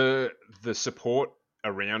 The support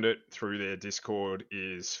around it through their Discord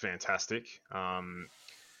is fantastic. I've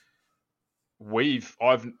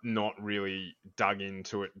not really dug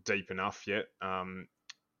into it deep enough yet.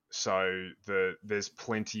 So there's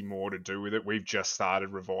plenty more to do with it. We've just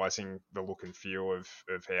started revising the look and feel of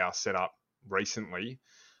our setup recently,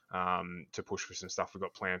 to push for some stuff we've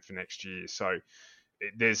got planned for next year. So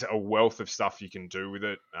there's a wealth of stuff you can do with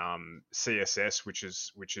it. CSS, which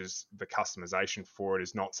is the customization for it,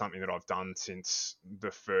 is not something that I've done since the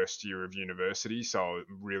first year of university, so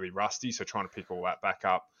really rusty. So trying to pick all that back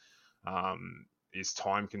up is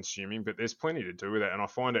time consuming, but there's plenty to do with it. And I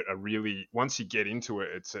find it once you get into it,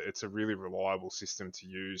 it's a really reliable system to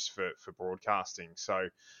use for broadcasting. So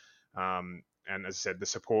and as I said, the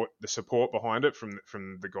support behind it from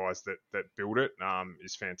the guys that build it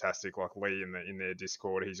is fantastic. Like Lee in their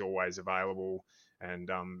Discord, he's always available, and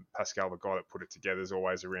Pascal, the guy that put it together, is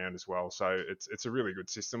always around as well. So it's a really good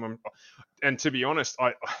system. And to be honest,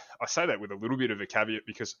 I say that with a little bit of a caveat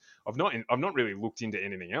because I've not really looked into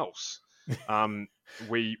anything else.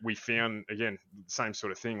 We found, again, the same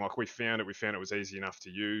sort of thing. Like we found it was easy enough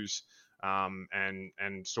to use.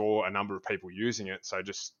 And saw a number of people using it, so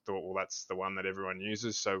just thought, well, that's the one that everyone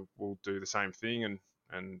uses, so we'll do the same thing.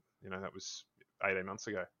 And that was 18 months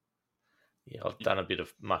ago. Yeah, I've done a bit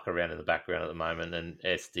of muck around in the background at the moment, and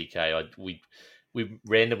SDK, we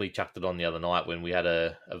randomly chucked it on the other night when we had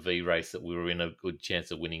a V race that we were in a good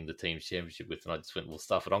chance of winning the team's championship with, and I just went, well,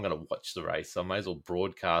 stuff it, I'm going to watch the race, so I may as well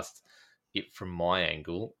broadcast it from my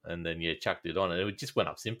angle, and then chucked it on, and it just went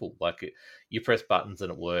up simple. Like you press buttons and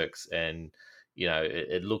it works, and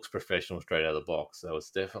it looks professional straight out of the box. So it's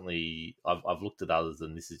definitely, I've looked at others,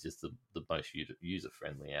 and this is just the most user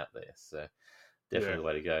friendly out there. So definitely the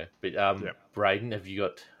way to go. But Braden,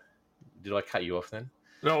 did I cut you off then?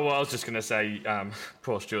 No, well, I was just going to say,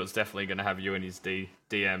 Paul Stewart's definitely going to have you in his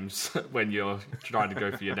DMs when you're trying to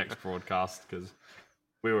go for your next broadcast, because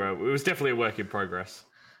it was definitely a work in progress.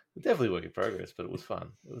 Definitely work in progress, but it was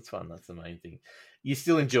fun. That's the main thing. You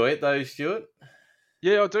still enjoy it though, Stuart?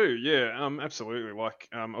 Yeah, I do. Yeah, absolutely. Like,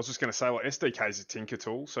 I was just going to say, like, SDK is a tinker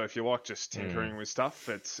tool. So if you like just tinkering with stuff,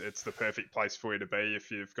 it's the perfect place for you to be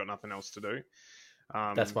if you've got nothing else to do.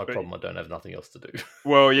 That's my problem. I don't have nothing else to do.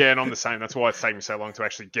 Well, yeah, and I'm the same. That's why it's taken me so long to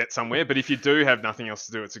actually get somewhere. But if you do have nothing else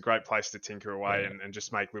to do, it's a great place to tinker away and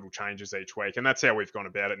just make little changes each week. And that's how we've gone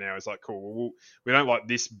about it now. It's like, cool, we don't like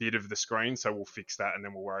this bit of the screen, so we'll fix that, and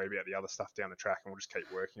then we'll worry about the other stuff down the track, and we'll just keep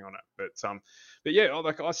working on it. But yeah,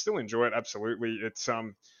 I still enjoy it. Absolutely. It's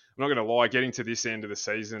I'm not going to lie, getting to this end of the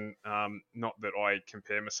season, not that I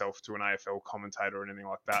compare myself to an AFL commentator or anything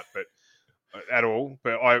like that, but at all.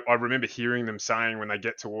 But I remember hearing them saying when they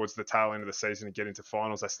get towards the tail end of the season and get into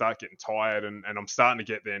finals, they start getting tired, and I'm starting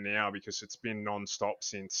to get there now because it's been non-stop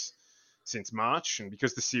since March, and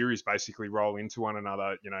because the series basically roll into one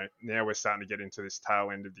another, now we're starting to get into this tail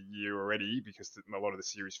end of the year already because a lot of the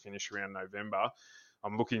series finish around November.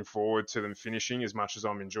 I'm looking forward to them finishing as much as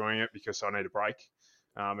I'm enjoying it because I need a break.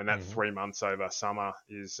 And that 3 months over summer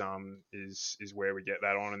is where we get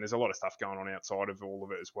that on, and there's a lot of stuff going on outside of all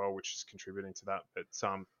of it as well, which is contributing to that. But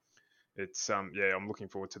I'm looking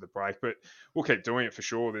forward to the break, but we'll keep doing it for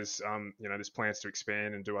sure. There's there's plans to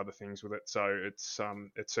expand and do other things with it, so it's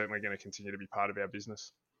certainly going to continue to be part of our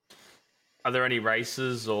business. Are there any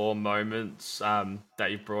races or moments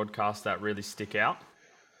that you've broadcast that really stick out?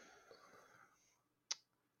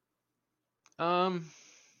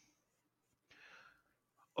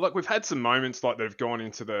 Like we've had some moments like that have gone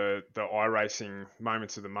into the iRacing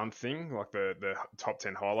moments of the month thing, like the top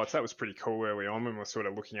 10 highlights. That was pretty cool early on when we were sort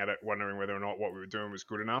of looking at it, wondering whether or not what we were doing was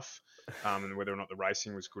good enough, and whether or not the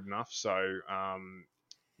racing was good enough. So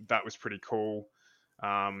that was pretty cool.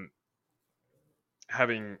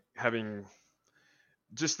 Having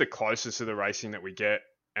just the closest to the racing that we get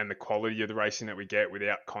and the quality of the racing that we get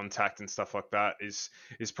without contact and stuff like that is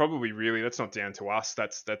probably really, that's not down to us.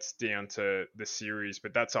 That's down to the series,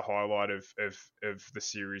 but that's a highlight of the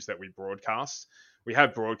series that we broadcast. We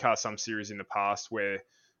have broadcast some series in the past where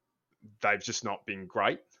they've just not been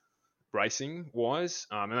great. racing wise,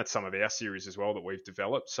 and that's some of our series as well that we've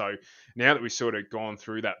developed. So now that we've sort of gone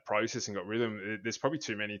through that process and got rid of them, there's probably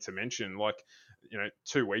too many to mention. Like,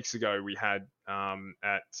 2 weeks ago we had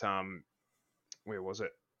where was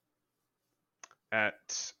it?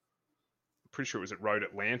 Pretty sure it was at Road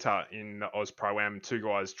Atlanta in the Oz Pro-Am, 2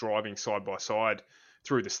 guys driving side by side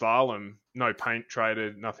through the slalom, no paint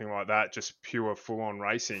traded, nothing like that, just pure full-on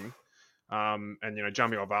racing. And,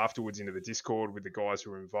 jumping off afterwards into the Discord with the guys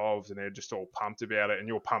who were involved, and they're just all pumped about it, and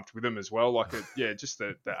you're pumped with them as well. Like, just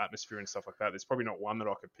the atmosphere and stuff like that. There's probably not one that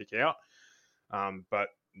I could pick out. But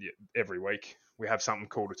every week we have something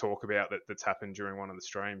cool to talk about that's happened during one of the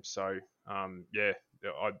streams. So, I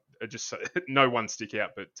just no one stick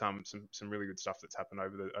out, but some really good stuff that's happened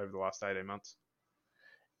over the last 18 months.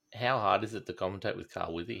 How hard is it to commentate with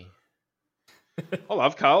Carl Withy? I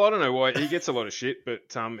love Carl. I don't know why he gets a lot of shit, but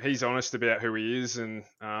he's honest about who he is, and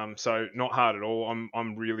so not hard at all.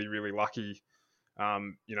 I'm really, really lucky. I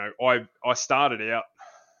started out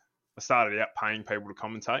paying people to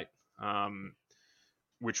commentate,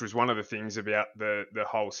 which was one of the things about the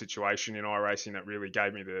whole situation in iRacing that really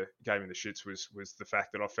gave me the shits was the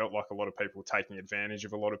fact that I felt like a lot of people were taking advantage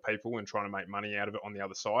of a lot of people and trying to make money out of it on the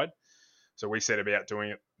other side. So we set about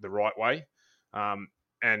doing it the right way,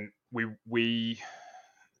 and we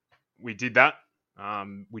did that.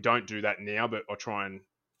 We don't do that now, but I try and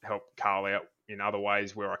help Carl out in other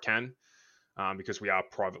ways where I can, because we are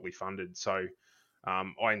privately funded. So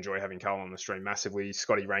I enjoy having Carl on the stream massively.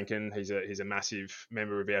 Scotty Rankin, he's a massive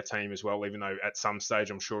member of our team as well, even though at some stage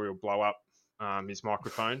I'm sure he'll blow up his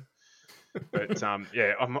microphone. But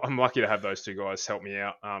I'm lucky to have those 2 guys help me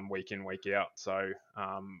out week in, week out. So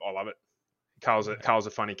I love it. Carl's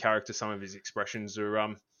a funny character. Some of his expressions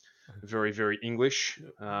are very, very English,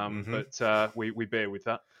 but we bear with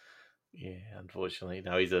that. Yeah, unfortunately,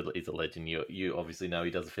 no, he's a legend. You obviously know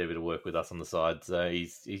he does a fair bit of work with us on the side, so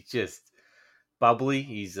he's just bubbly.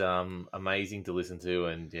 He's amazing to listen to,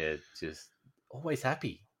 and just always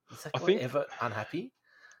happy. Is that guy ever unhappy?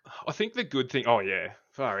 I think the good thing. Oh yeah,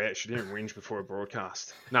 far out. Should even whinge before a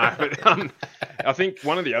broadcast. No, but I think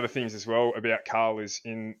one of the other things as well about Carl is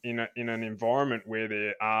in an environment where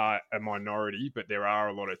there are a minority, but there are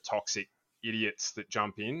a lot of toxic idiots that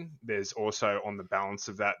jump in. There's also, on the balance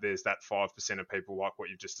of that, there's that 5% of people like what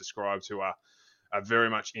you've just described who are very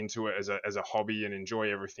much into it as a hobby and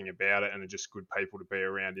enjoy everything about it, and are just good people to be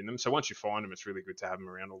around in them. So once you find them, it's really good to have them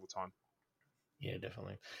around all the time. Yeah,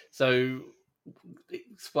 definitely. So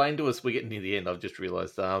explain to us, we're getting near the end, I've just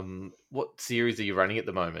realised, what series are you running at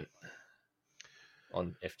the moment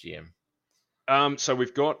on FGM? So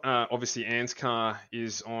we've got, obviously, ANSCAR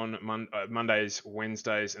is on Mondays,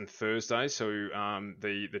 Wednesdays, and Thursdays. So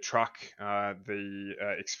the truck, the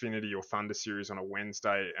Xfinity or Thunder series on a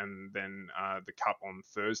Wednesday, and then the Cup on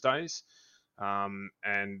Thursdays. And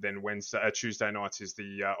then Tuesday nights is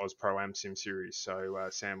the Oz Pro-Am Sim series. So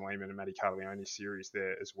Sam Lehman and Matty Carleone series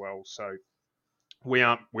there as well. So we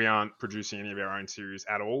aren't producing any of our own series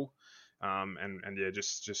at all.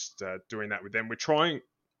 Just doing that with them. We're trying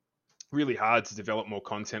really hard to develop more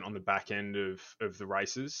content on the back end of the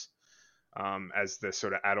races, as the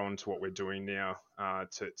sort of add-on to what we're doing now,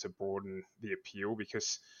 to broaden the appeal,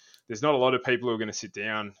 because there's not a lot of people who are going to sit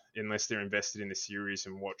down unless they're invested in the series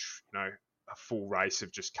and watch, a full race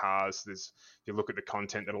of just cars. If you look at the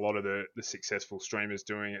content that a lot of the successful streamers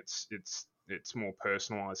doing, it's more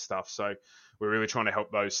personalized stuff. So we're really trying to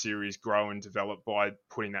help those series grow and develop by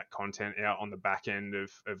putting that content out on the back end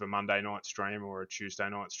of a Monday night stream or a Tuesday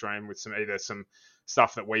night stream with either some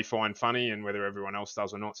stuff that we find funny, and whether everyone else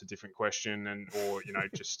does or not, it's a different question, or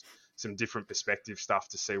just some different perspective stuff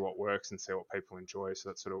to see what works and see what people enjoy. So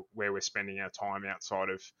that's sort of where we're spending our time outside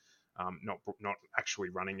of not actually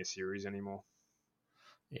running a series anymore.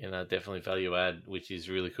 Yeah, no, definitely value add, which is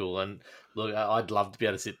really cool. And look, I'd love to be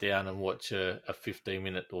able to sit down and watch a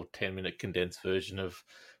 15-minute or 10-minute condensed version of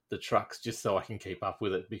the trucks, just so I can keep up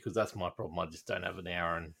with it, because that's my problem. I just don't have an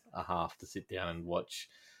hour and a half to sit down and watch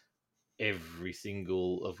every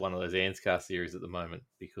single of one of those ANSCAR series at the moment,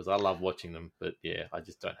 because I love watching them, but yeah, I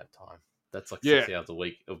just don't have time. That's like 6 hours a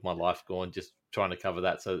week of my life gone just trying to cover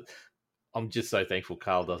that. So I'm just so thankful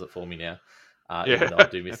Carl does it for me now. Even though I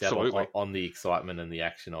do miss out on the excitement and the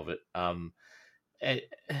action of it.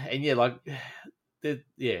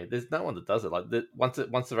 There's no one that does it. Like once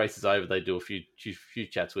the race is over, they do a few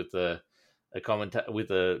chats with the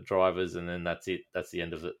drivers, and then that's it. That's the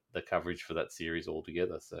end of the coverage for that series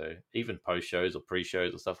altogether. So even post shows or pre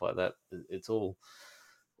shows or stuff like that, it's all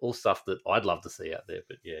stuff that I'd love to see out there.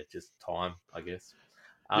 But yeah, just time, I guess.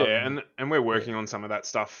 And we're working on some of that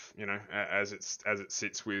stuff, as it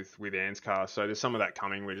sits with Anne's car. So there's some of that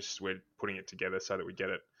coming. We're putting it together so that we get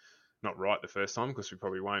it not right the first time, because we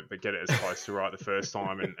probably won't, but get it as close to right the first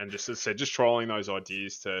time. And just as I said, just trialing those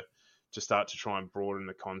ideas to start to try and broaden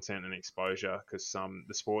the content and exposure, because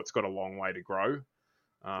the sport's got a long way to grow,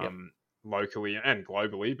 locally and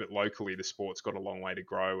globally. But locally, the sport's got a long way to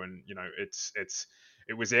grow, and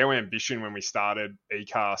it was our ambition when we started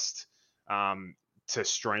eCast to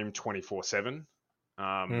stream 24/7.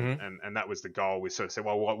 And that was the goal. We sort of said,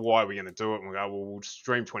 well, why are we going to do it? And we go, well, we'll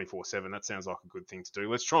stream 24/7. That sounds like a good thing to do.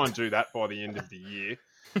 Let's try and do that by the end of the year,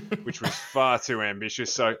 which was far too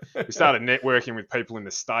ambitious. So we started networking with people in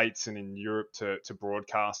the States and in Europe to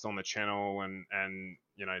broadcast on the channel and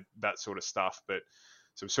that sort of stuff. But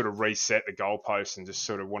so we sort of reset the goalposts and just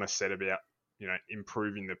sort of want to set about,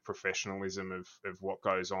 improving the professionalism of what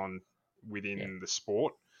goes on within the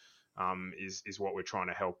sport, is what we're trying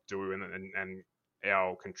to help do. And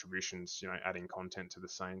our contributions, adding content to the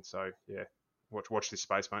scene. So yeah, watch this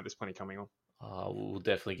space, mate. There's plenty coming on. We'll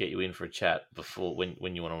definitely get you in for a chat before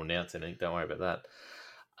when you want to announce anything. Don't worry about that.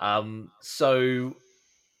 So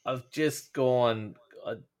I've just gone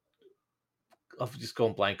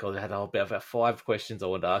blank. I had about 5 questions I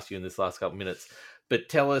wanted to ask you in this last couple of minutes. But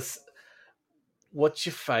tell us, what's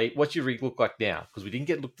your rig look like now? Because we didn't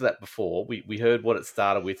get looked at that before. We heard what it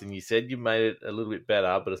started with, and you said you made it a little bit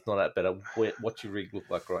better, but it's not that better. What's your rig look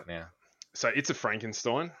like right now? So it's a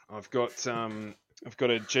Frankenstein. I've got a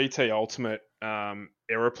GT Ultimate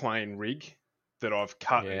aeroplane rig that I've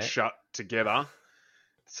cut and shut together.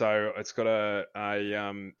 So it's got a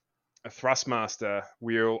Thrustmaster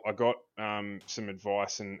wheel. I got some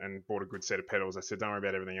advice and bought a good set of pedals. I said, don't worry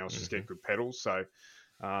about everything else, just get good pedals. So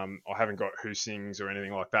I haven't got Husings or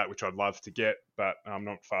anything like that, which I'd love to get, but I'm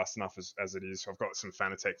not fast enough as it is. So I've got some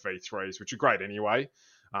Fanatec V3s, which are great anyway.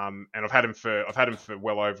 And I've had them for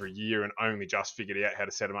well over a year, and only just figured out how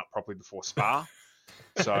to set them up properly before Spa.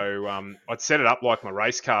 So I'd set it up like my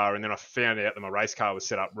race car, and then I found out that my race car was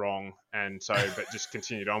set up wrong, and so but just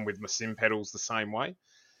continued on with my sim pedals the same way.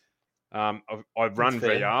 I've run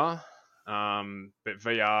VR. But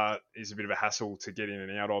VR is a bit of a hassle to get in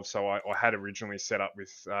and out of. So I had originally set up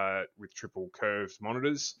with triple curved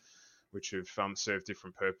monitors, which have served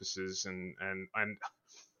different purposes. And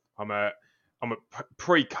I'm a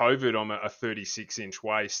pre-COVID, I'm a 36-inch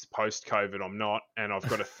waist. Post-COVID, I'm not, and I've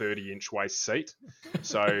got a 30-inch waist seat.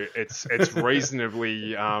 So it's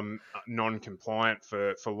reasonably non-compliant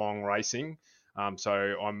for long racing. So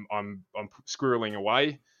I'm squirreling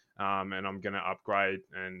away. And I'm going to upgrade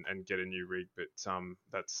and get a new rig, but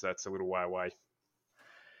that's a little way away.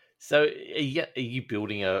 So are you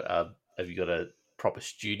building have you got a proper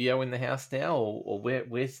studio in the house now, or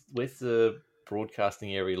where's the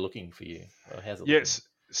broadcasting area looking for you? Or how's it looking? Yes,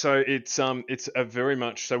 so it's a very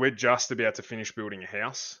much, so we're just about to finish building a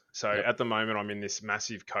house. So at the moment I'm in this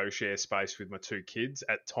massive co-share space with my 2 kids.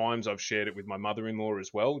 At times I've shared it with my mother-in-law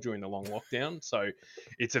as well during the long lockdown. So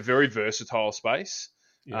it's a very versatile space.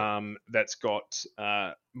 That's got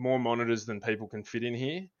more monitors than people can fit in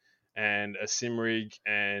here, and a sim rig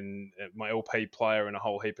and my LP player and a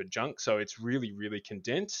whole heap of junk. So it's really, really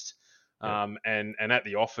condensed. And at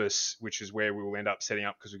the office, which is where we will end up setting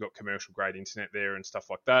up because we've got commercial grade internet there and stuff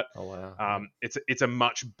like that. Oh wow! It's a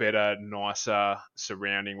much better, nicer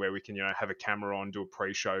surrounding where we can have a camera on, do a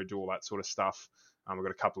pre-show, do all that sort of stuff. We've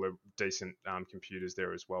got a couple of decent computers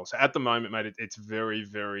there as well. So at the moment, mate, it's very,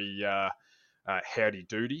 very howdy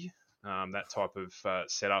doody, that type of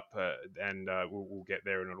setup, and we'll get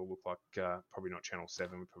there, and it'll look like probably not Channel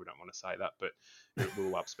 7. We probably don't want to say that, but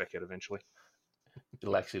we'll up-spec it eventually.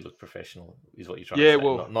 It'll actually look professional, is what you're trying to say.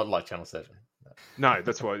 Well, not like Channel 7. No,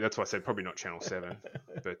 that's why I said probably not Channel 7,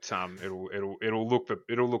 but it'll look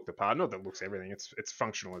the part. Not that it looks everything. It's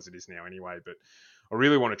functional as it is now anyway. But I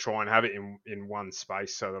really want to try and have it in one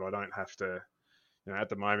space so that I don't have to. At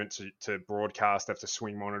the moment, to broadcast, I have to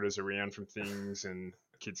swing monitors around from things, and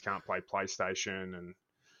kids can't play PlayStation, and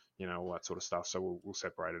all that sort of stuff. So we'll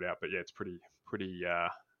separate it out. But yeah, it's pretty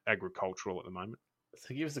agricultural at the moment.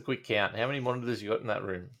 So give us a quick count. How many monitors you got in that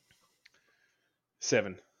room?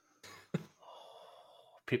 7.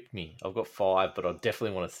 Pipped me. I've got 5, but I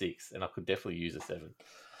definitely want a 6, and I could definitely use a 7.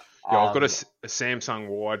 Yeah, I've got a Samsung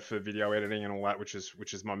wide for video editing and all that, which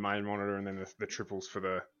is my main monitor, and then the triples for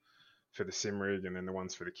the sim rig, and then the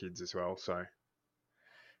ones for the kids as well. So you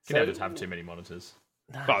can never have too many monitors.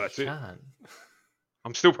 No, that's you it. can't.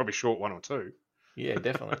 I'm still probably short 1 or 2. Yeah,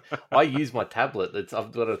 definitely. I use my tablet.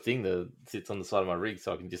 I've got a thing that sits on the side of my rig,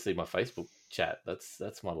 so I can just see my Facebook chat.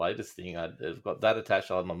 That's my latest thing. I've got that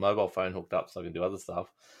attached. I have my mobile phone hooked up, so I can do other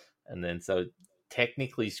stuff. And then so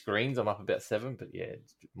technically screens, I'm up about 7, but yeah,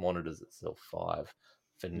 it monitors itself 5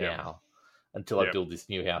 for now. Until I build this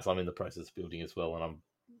new house, I'm in the process of building as well, and I'm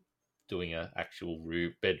doing an actual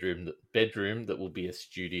bedroom that will be a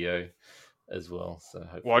studio as well. So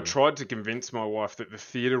hopefully... Well, I tried to convince my wife that the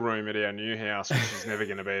theatre room at our new house, which is never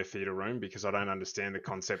going to be a theatre room because I don't understand the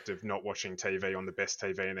concept of not watching TV on the best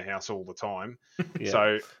TV in the house all the time.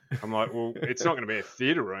 So I'm like, well, it's not going to be a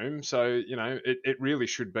theatre room. So, you know, it really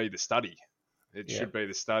should be the study. It should be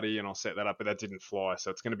the study, and I'll set that up, but that didn't fly. So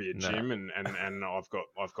it's going to be a gym, and I've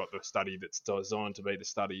got the study that's designed to be the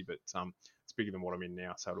study, but it's bigger than what I'm in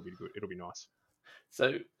now, so it'll be good. It'll be nice.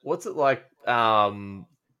 So what's it like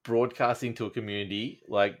broadcasting to a community?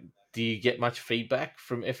 Like, do you get much feedback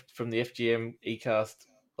from the FGM eCast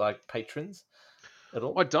like patrons at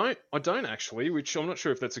all? I don't actually, which I'm not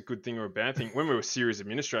sure if that's a good thing or a bad thing. When we were series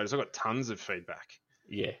administrators, I got tons of feedback.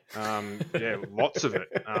 Yeah. Lots of it.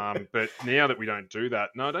 But now that we don't do that,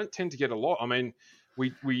 no, I don't tend to get a lot. I mean,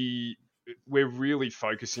 we're really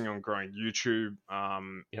focusing on growing YouTube,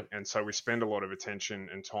 and so we spend a lot of attention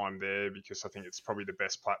and time there because I think it's probably the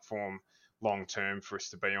best platform long term for us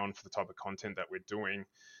to be on for the type of content that we're doing.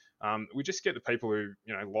 We just get the people who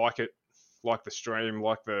like it, like the stream,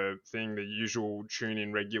 like the thing, the usual tune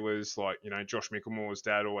in regulars, like Josh Micklemore's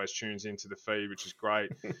dad always tunes into the feed, which is great.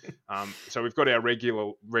 So we've got our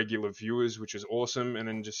regular viewers, which is awesome, and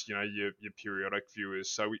then just your periodic viewers.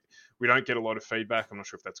 So we don't get a lot of feedback. I'm not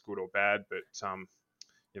sure if that's good or bad, but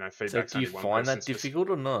feedback. So do you find that difficult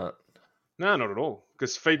or not? No, not at all,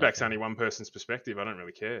 because feedback's only one person's perspective. I don't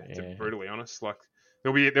really care, to be brutally honest. Like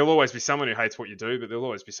there'll always be someone who hates what you do, but there'll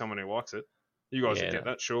always be someone who likes it. You guys get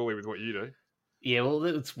that surely with what you do. Yeah, well,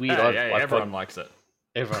 it's weird. Everyone likes it.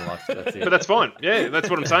 Everyone likes it. That's it. But that's fine. Yeah, that's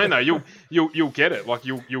what I'm saying though. You'll get it. Like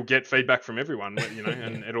you'll get feedback from everyone.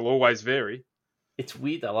 And it'll always vary. It's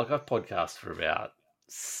weird though. Like I've podcasted for about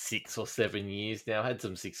 6 or 7 years now. I had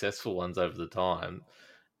some successful ones over the time,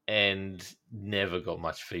 and never got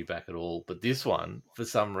much feedback at all. But this one, for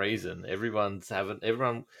some reason, everyone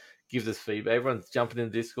gives us feedback. Everyone's jumping in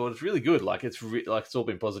the Discord. It's really good. Like it's all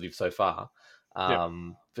been positive so far.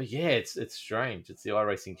 But yeah, it's strange. It's the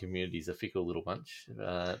iRacing community is a fickle little bunch.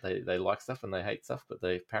 They like stuff and they hate stuff, but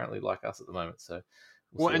they apparently like us at the moment. So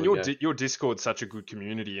and your Discord's such a good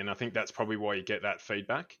community, and I think that's probably why you get that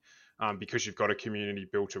feedback, because you've got a community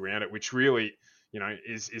built around it, which really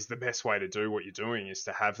is the best way to do what you're doing, is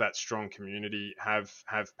to have that strong community, have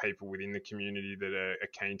people within the community that are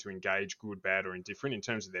keen to engage, good, bad, or indifferent, in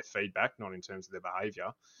terms of their feedback, not in terms of their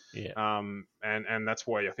behaviour. Yeah. And that's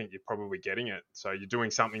why I think you're probably getting it. So you're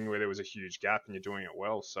doing something where there was a huge gap, and you're doing it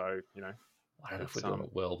well. So I don't know if we're doing it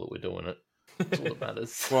well, but we're doing it. That's all that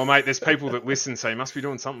matters. Well, mate, there's people that listen, so you must be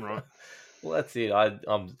doing something right. Well, that's it.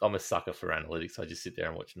 I'm a sucker for analytics. I just sit there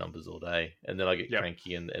and watch numbers all day, and then I get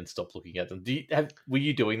cranky and stop looking at them. Were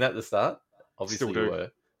you doing that at the start? Obviously, still do. You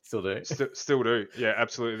were. Still do. Still do. Yeah,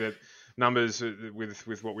 absolutely. The numbers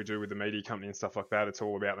with what we do with the media company and stuff like that. It's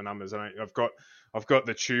all about the numbers. I've got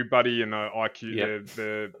the TubeBuddy and the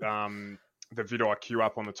IQ, the vidIQ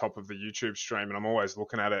up on the top of the YouTube stream, and I'm always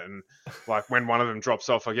looking at it, and like when one of them drops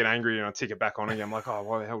off, I get angry and I tick it back on again. I'm like, oh,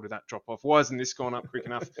 why the hell did that drop off? Why hasn't this gone up quick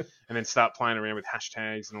enough? And then start playing around with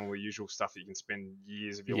hashtags and all the usual stuff that you can spend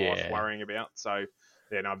years of your life worrying about. So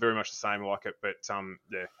yeah, no, very much the same. I like it, but it's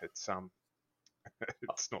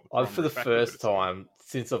not. For the first time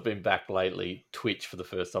since I've been back lately, Twitch for the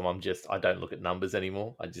first time, I don't look at numbers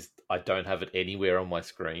anymore. I don't have it anywhere on my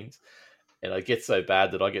screens. And I get so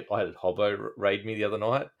bad that I had Hobbo raid me the other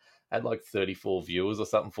night. I had like 34 viewers or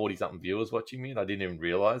something, 40-something viewers watching me, and I didn't even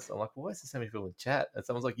realise. I'm like, why is there so many people in chat? And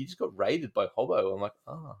someone's like, you just got raided by Hobbo. I'm like,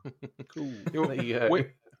 cool. There you go.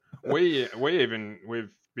 We've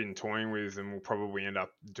been toying with, and we'll probably end up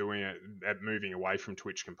doing it at moving away from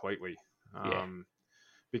Twitch completely.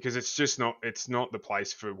 Because it's not the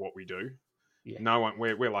place for what we do. Yeah. No one.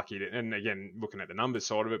 We're lucky to, and again, looking at the numbers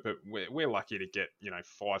side of it, but we're lucky to get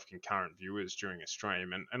 5 concurrent viewers during a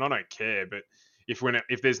stream, and I don't care. But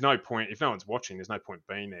if there's no point, if no one's watching, there's no point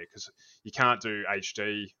being there, because you can't do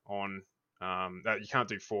HD on, you can't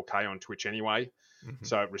do 4K on Twitch anyway. Mm-hmm.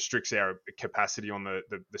 So it restricts our capacity on the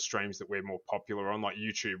streams that we're more popular on. Like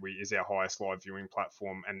YouTube is our highest live viewing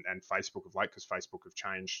platform, and Facebook of late, because Facebook have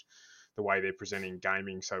changed the way they're presenting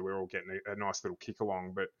gaming, so we're all getting a nice little kick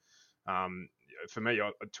along. But for me,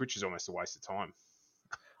 Twitch is almost a waste of time.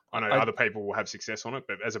 I know other people will have success on it,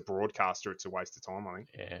 but as a broadcaster, it's a waste of time, I think.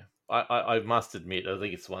 Yeah, I must admit, I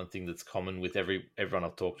think it's one thing that's common with everyone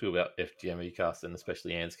I've talked to about FGM eCast, and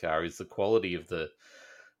especially Anscar, is the quality of the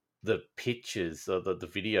the pictures or the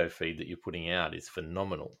video feed that you're putting out is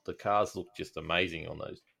phenomenal. The cars look just amazing on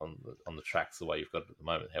the tracks the way you've got it at the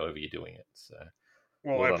moment, however you're doing it. So,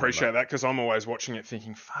 well, I appreciate that because I'm always watching it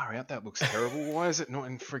thinking, far out, that looks terrible. Why is it not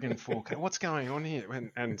in friggin' 4K? What's going on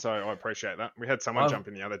here? And so I appreciate that. We had someone jump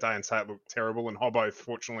in the other day and say it looked terrible, and Hobbo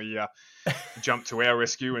fortunately jumped to our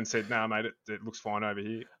rescue and said, "No, mate, it looks fine over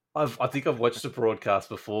here." I think I've watched a broadcast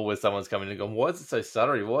before where someone's coming and gone, "Why is it so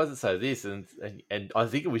stuttery? Why is it so this?" And I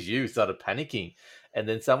think it was you who started panicking, and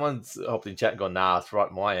then someone's hopped in chat and gone, "Nah, it's right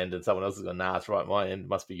at my end," and someone else has gone, "Nah, it's right at my end. It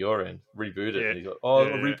must be your end. Reboot it." Yeah. And he's like, "Oh, I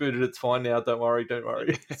rebooted. It's fine now. Don't worry. Don't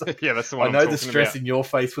worry." Like, yeah, that's the one. I know the stress in your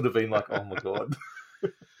face would have been like, "Oh my god."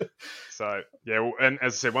 So yeah, well, and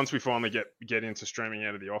as I said, once we finally get into streaming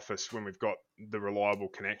out of the office, when we've got the reliable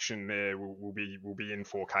connection there, we'll be in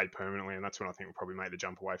 4K permanently, and that's when I think we'll probably make the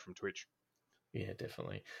jump away from Twitch. Yeah,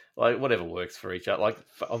 definitely. Like whatever works for each other. Like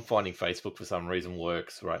I'm finding Facebook for some reason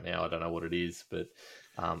works right now. I don't know what it is, but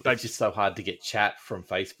it's just so hard to get chat from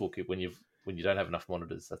Facebook when you don't have enough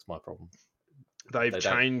monitors. That's my problem. They've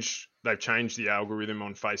changed the algorithm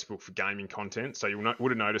on Facebook for gaming content. So you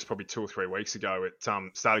would have noticed probably 2 or 3 weeks ago it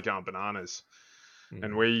started going bananas.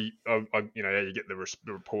 And you get the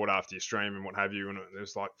report after your stream and what have you, and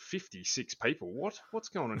there's like 56 people. What's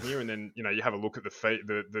going on here? And then you have a look at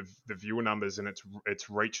the viewer numbers, and its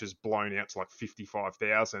reach has blown out to like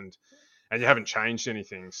 55,000, and you haven't changed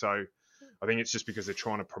anything. So I think it's just because they're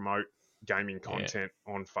trying to promote gaming content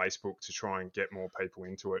on Facebook to try and get more people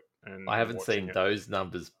into it. And I haven't seen those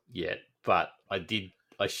numbers yet, but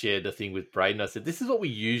I shared a thing with Braden. I said, "This is what we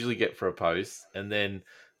usually get for a post," and then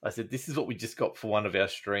I said, "This is what we just got for one of our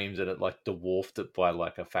streams," and it like dwarfed it by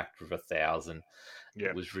like a factor of 1,000. Yeah.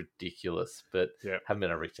 It was ridiculous, but haven't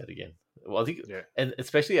been able to reach that again. Well, I think, and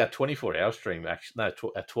especially our 24-hour stream, our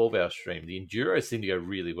 12-hour stream, the Enduro seemed to go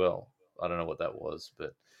really well. I don't know what that was,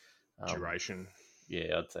 but duration.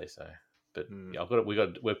 Yeah, I'd say so. But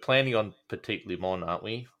we're planning on Petit Le Mans, aren't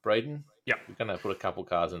we, Braden? Yeah, we're going to put a couple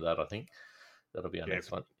cars in that. I think that'll be our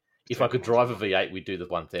next one. If I could drive a V8, we'd do the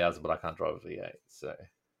 1,000, but I can't drive a V8, so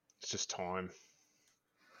it's just time.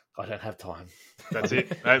 I don't have time. That's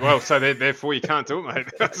it. Well, so therefore you can't do it, mate.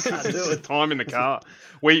 It's just time in the car.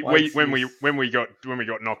 When we got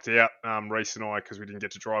knocked out, Reese and I, because we didn't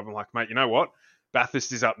get to drive, I'm like, mate, you know what?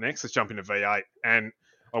 Bathurst is up next. Let's jump into V8, and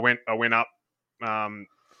I went up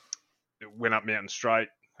Mountain Straight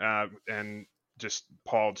and just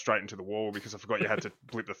piled straight into the wall because I forgot you had to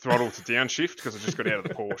blip the throttle to downshift because I just got out of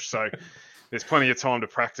the Porsche. So there's plenty of time to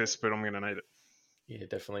practice, but I'm going to need it. Yeah,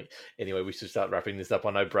 definitely. Anyway, we should start wrapping this up.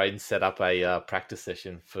 I know Braden set up a practice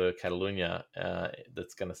session for Catalunya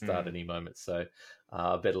that's going to start any moment, so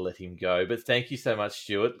I better let him go. But thank you so much,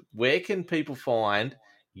 Stuart. Where can people find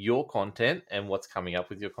your content and what's coming up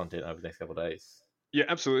with your content over the next couple of days? Yeah,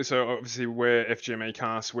 absolutely. So obviously we're FGME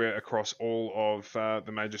Cast. We're across all of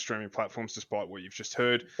the major streaming platforms, despite what you've just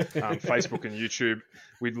heard, Facebook and YouTube.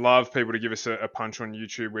 We'd love people to give us a punch on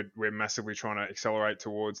YouTube. We're massively trying to accelerate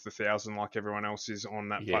towards the 1,000 like everyone else is on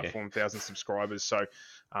that platform, 1,000 subscribers. So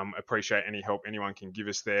appreciate any help anyone can give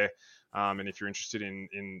us there. And if you're interested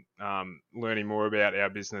in learning more about our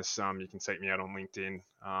business, you can seek me out on LinkedIn.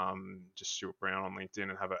 Just Stuart Brown on LinkedIn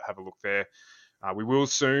and have a look there. We will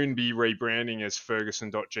soon be rebranding as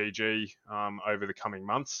Ferguson.gg over the coming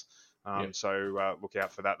months. So look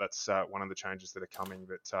out for that. That's one of the changes that are coming,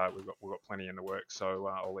 but we've got plenty in the works. So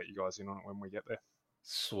I'll let you guys in on it when we get there.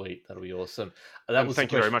 Sweet. That'll be awesome.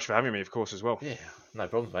 Thank you very much for having me, of course, as well. Yeah, no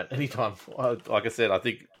problems, mate. Anytime. Like I said, I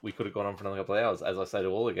think we could have gone on for another couple of hours, as I say to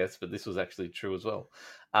all the guests, but this was actually true as well.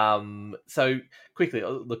 So quickly,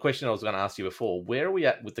 the question I was going to ask you before, where are we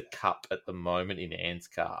at with the Cup at the moment in Ann's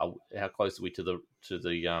car? How close are we to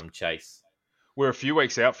the chase? We're a few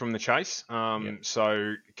weeks out from the chase.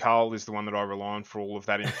 So Carl is the one that I rely on for all of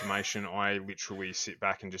that information. I literally sit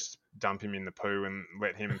back and just dump him in the poo and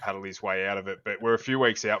let him paddle his way out of it. But we're a few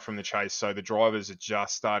weeks out from the chase. So the drivers are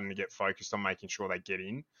just starting to get focused on making sure they get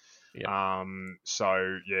in.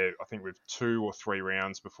 So yeah, I think we've 2 or 3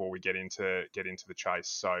 rounds before we get into the chase.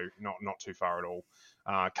 So not too far at all.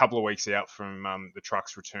 A couple of weeks out from the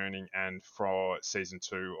trucks returning and for season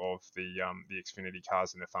 2 of the Xfinity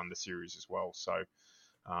cars in the Thunder series as well. So,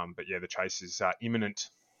 but yeah, the chase is imminent.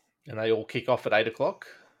 And they all kick off at 8:00.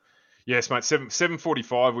 Yes, mate.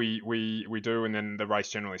 7:45 we do, and then the race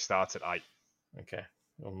generally starts at 8. Okay.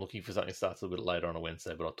 I'm looking for something that starts a little bit later on a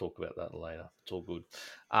Wednesday, but I'll talk about that later. It's all good.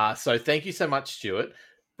 So thank you so much, Stuart.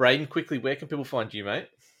 Braden, quickly, where can people find you, mate?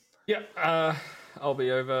 Yeah, I'll be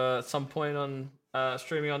over at some point on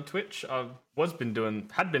streaming on Twitch. I had been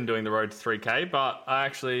doing the road to 3K, but I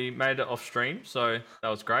actually made it off stream, so that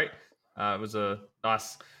was great. It was a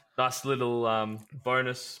nice Nice little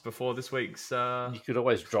bonus before this week's. You could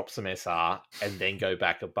always drop some SR and then go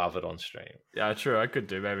back above it on stream. Yeah, true. I could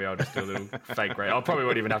do. Maybe I'll just do a little fake race. I probably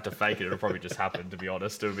won't even have to fake it. It'll probably just happen, to be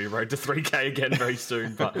honest. It'll be road to 3K again very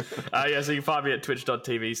soon. But yeah, so you can find me at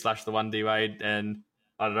twitch.tv/the1dwade. And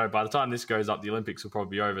I don't know, by the time this goes up, the Olympics will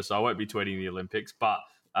probably be over. So I won't be tweeting the Olympics. But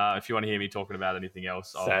if you want to hear me talking about anything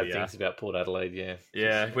else, Sad things about Port Adelaide, yeah.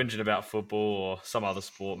 Yeah, whinging about football or some other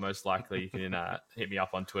sport, most likely, you can hit me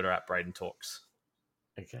up on Twitter at Braden Talks.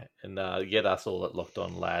 Okay, and get us all at Locked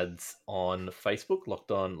On Lads on Facebook,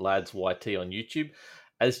 Locked On Lads YT on YouTube.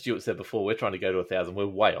 As Stuart said before, we're trying to go to 1,000. We're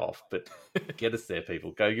way off, but get us there,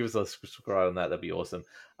 people. Go give us a subscribe on that. That'd be awesome.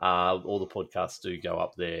 All the podcasts do go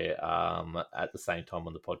up there at the same time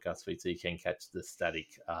on the podcast feed, so you can catch the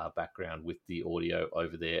static background with the audio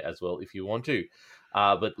over there as well if you want to.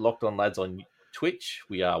 But Locked On Lads on Twitch,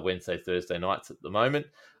 we are Wednesday, Thursday nights at the moment.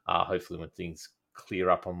 Hopefully when things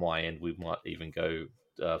clear up on my end, we might even go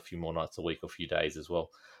a few more nights a week or a few days as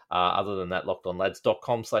well. Other than that,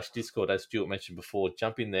 lockedonlads.com/Discord, as Stuart mentioned before,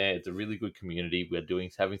 jump in there. It's a really good community. We're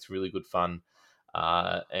having some really good fun.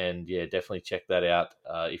 And yeah, definitely check that out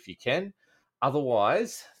if you can.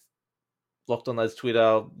 Otherwise, Locked On Lads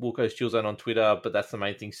Twitter, Wilco's Chill Zone on Twitter, but that's the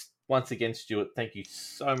main thing. Once again, Stuart, thank you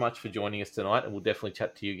so much for joining us tonight, and we'll definitely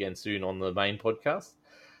chat to you again soon on the main podcast.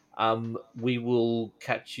 We will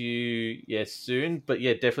catch you soon, but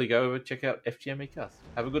yeah, definitely go over check out FGM Ecast.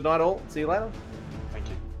 Have a good night all. See you later.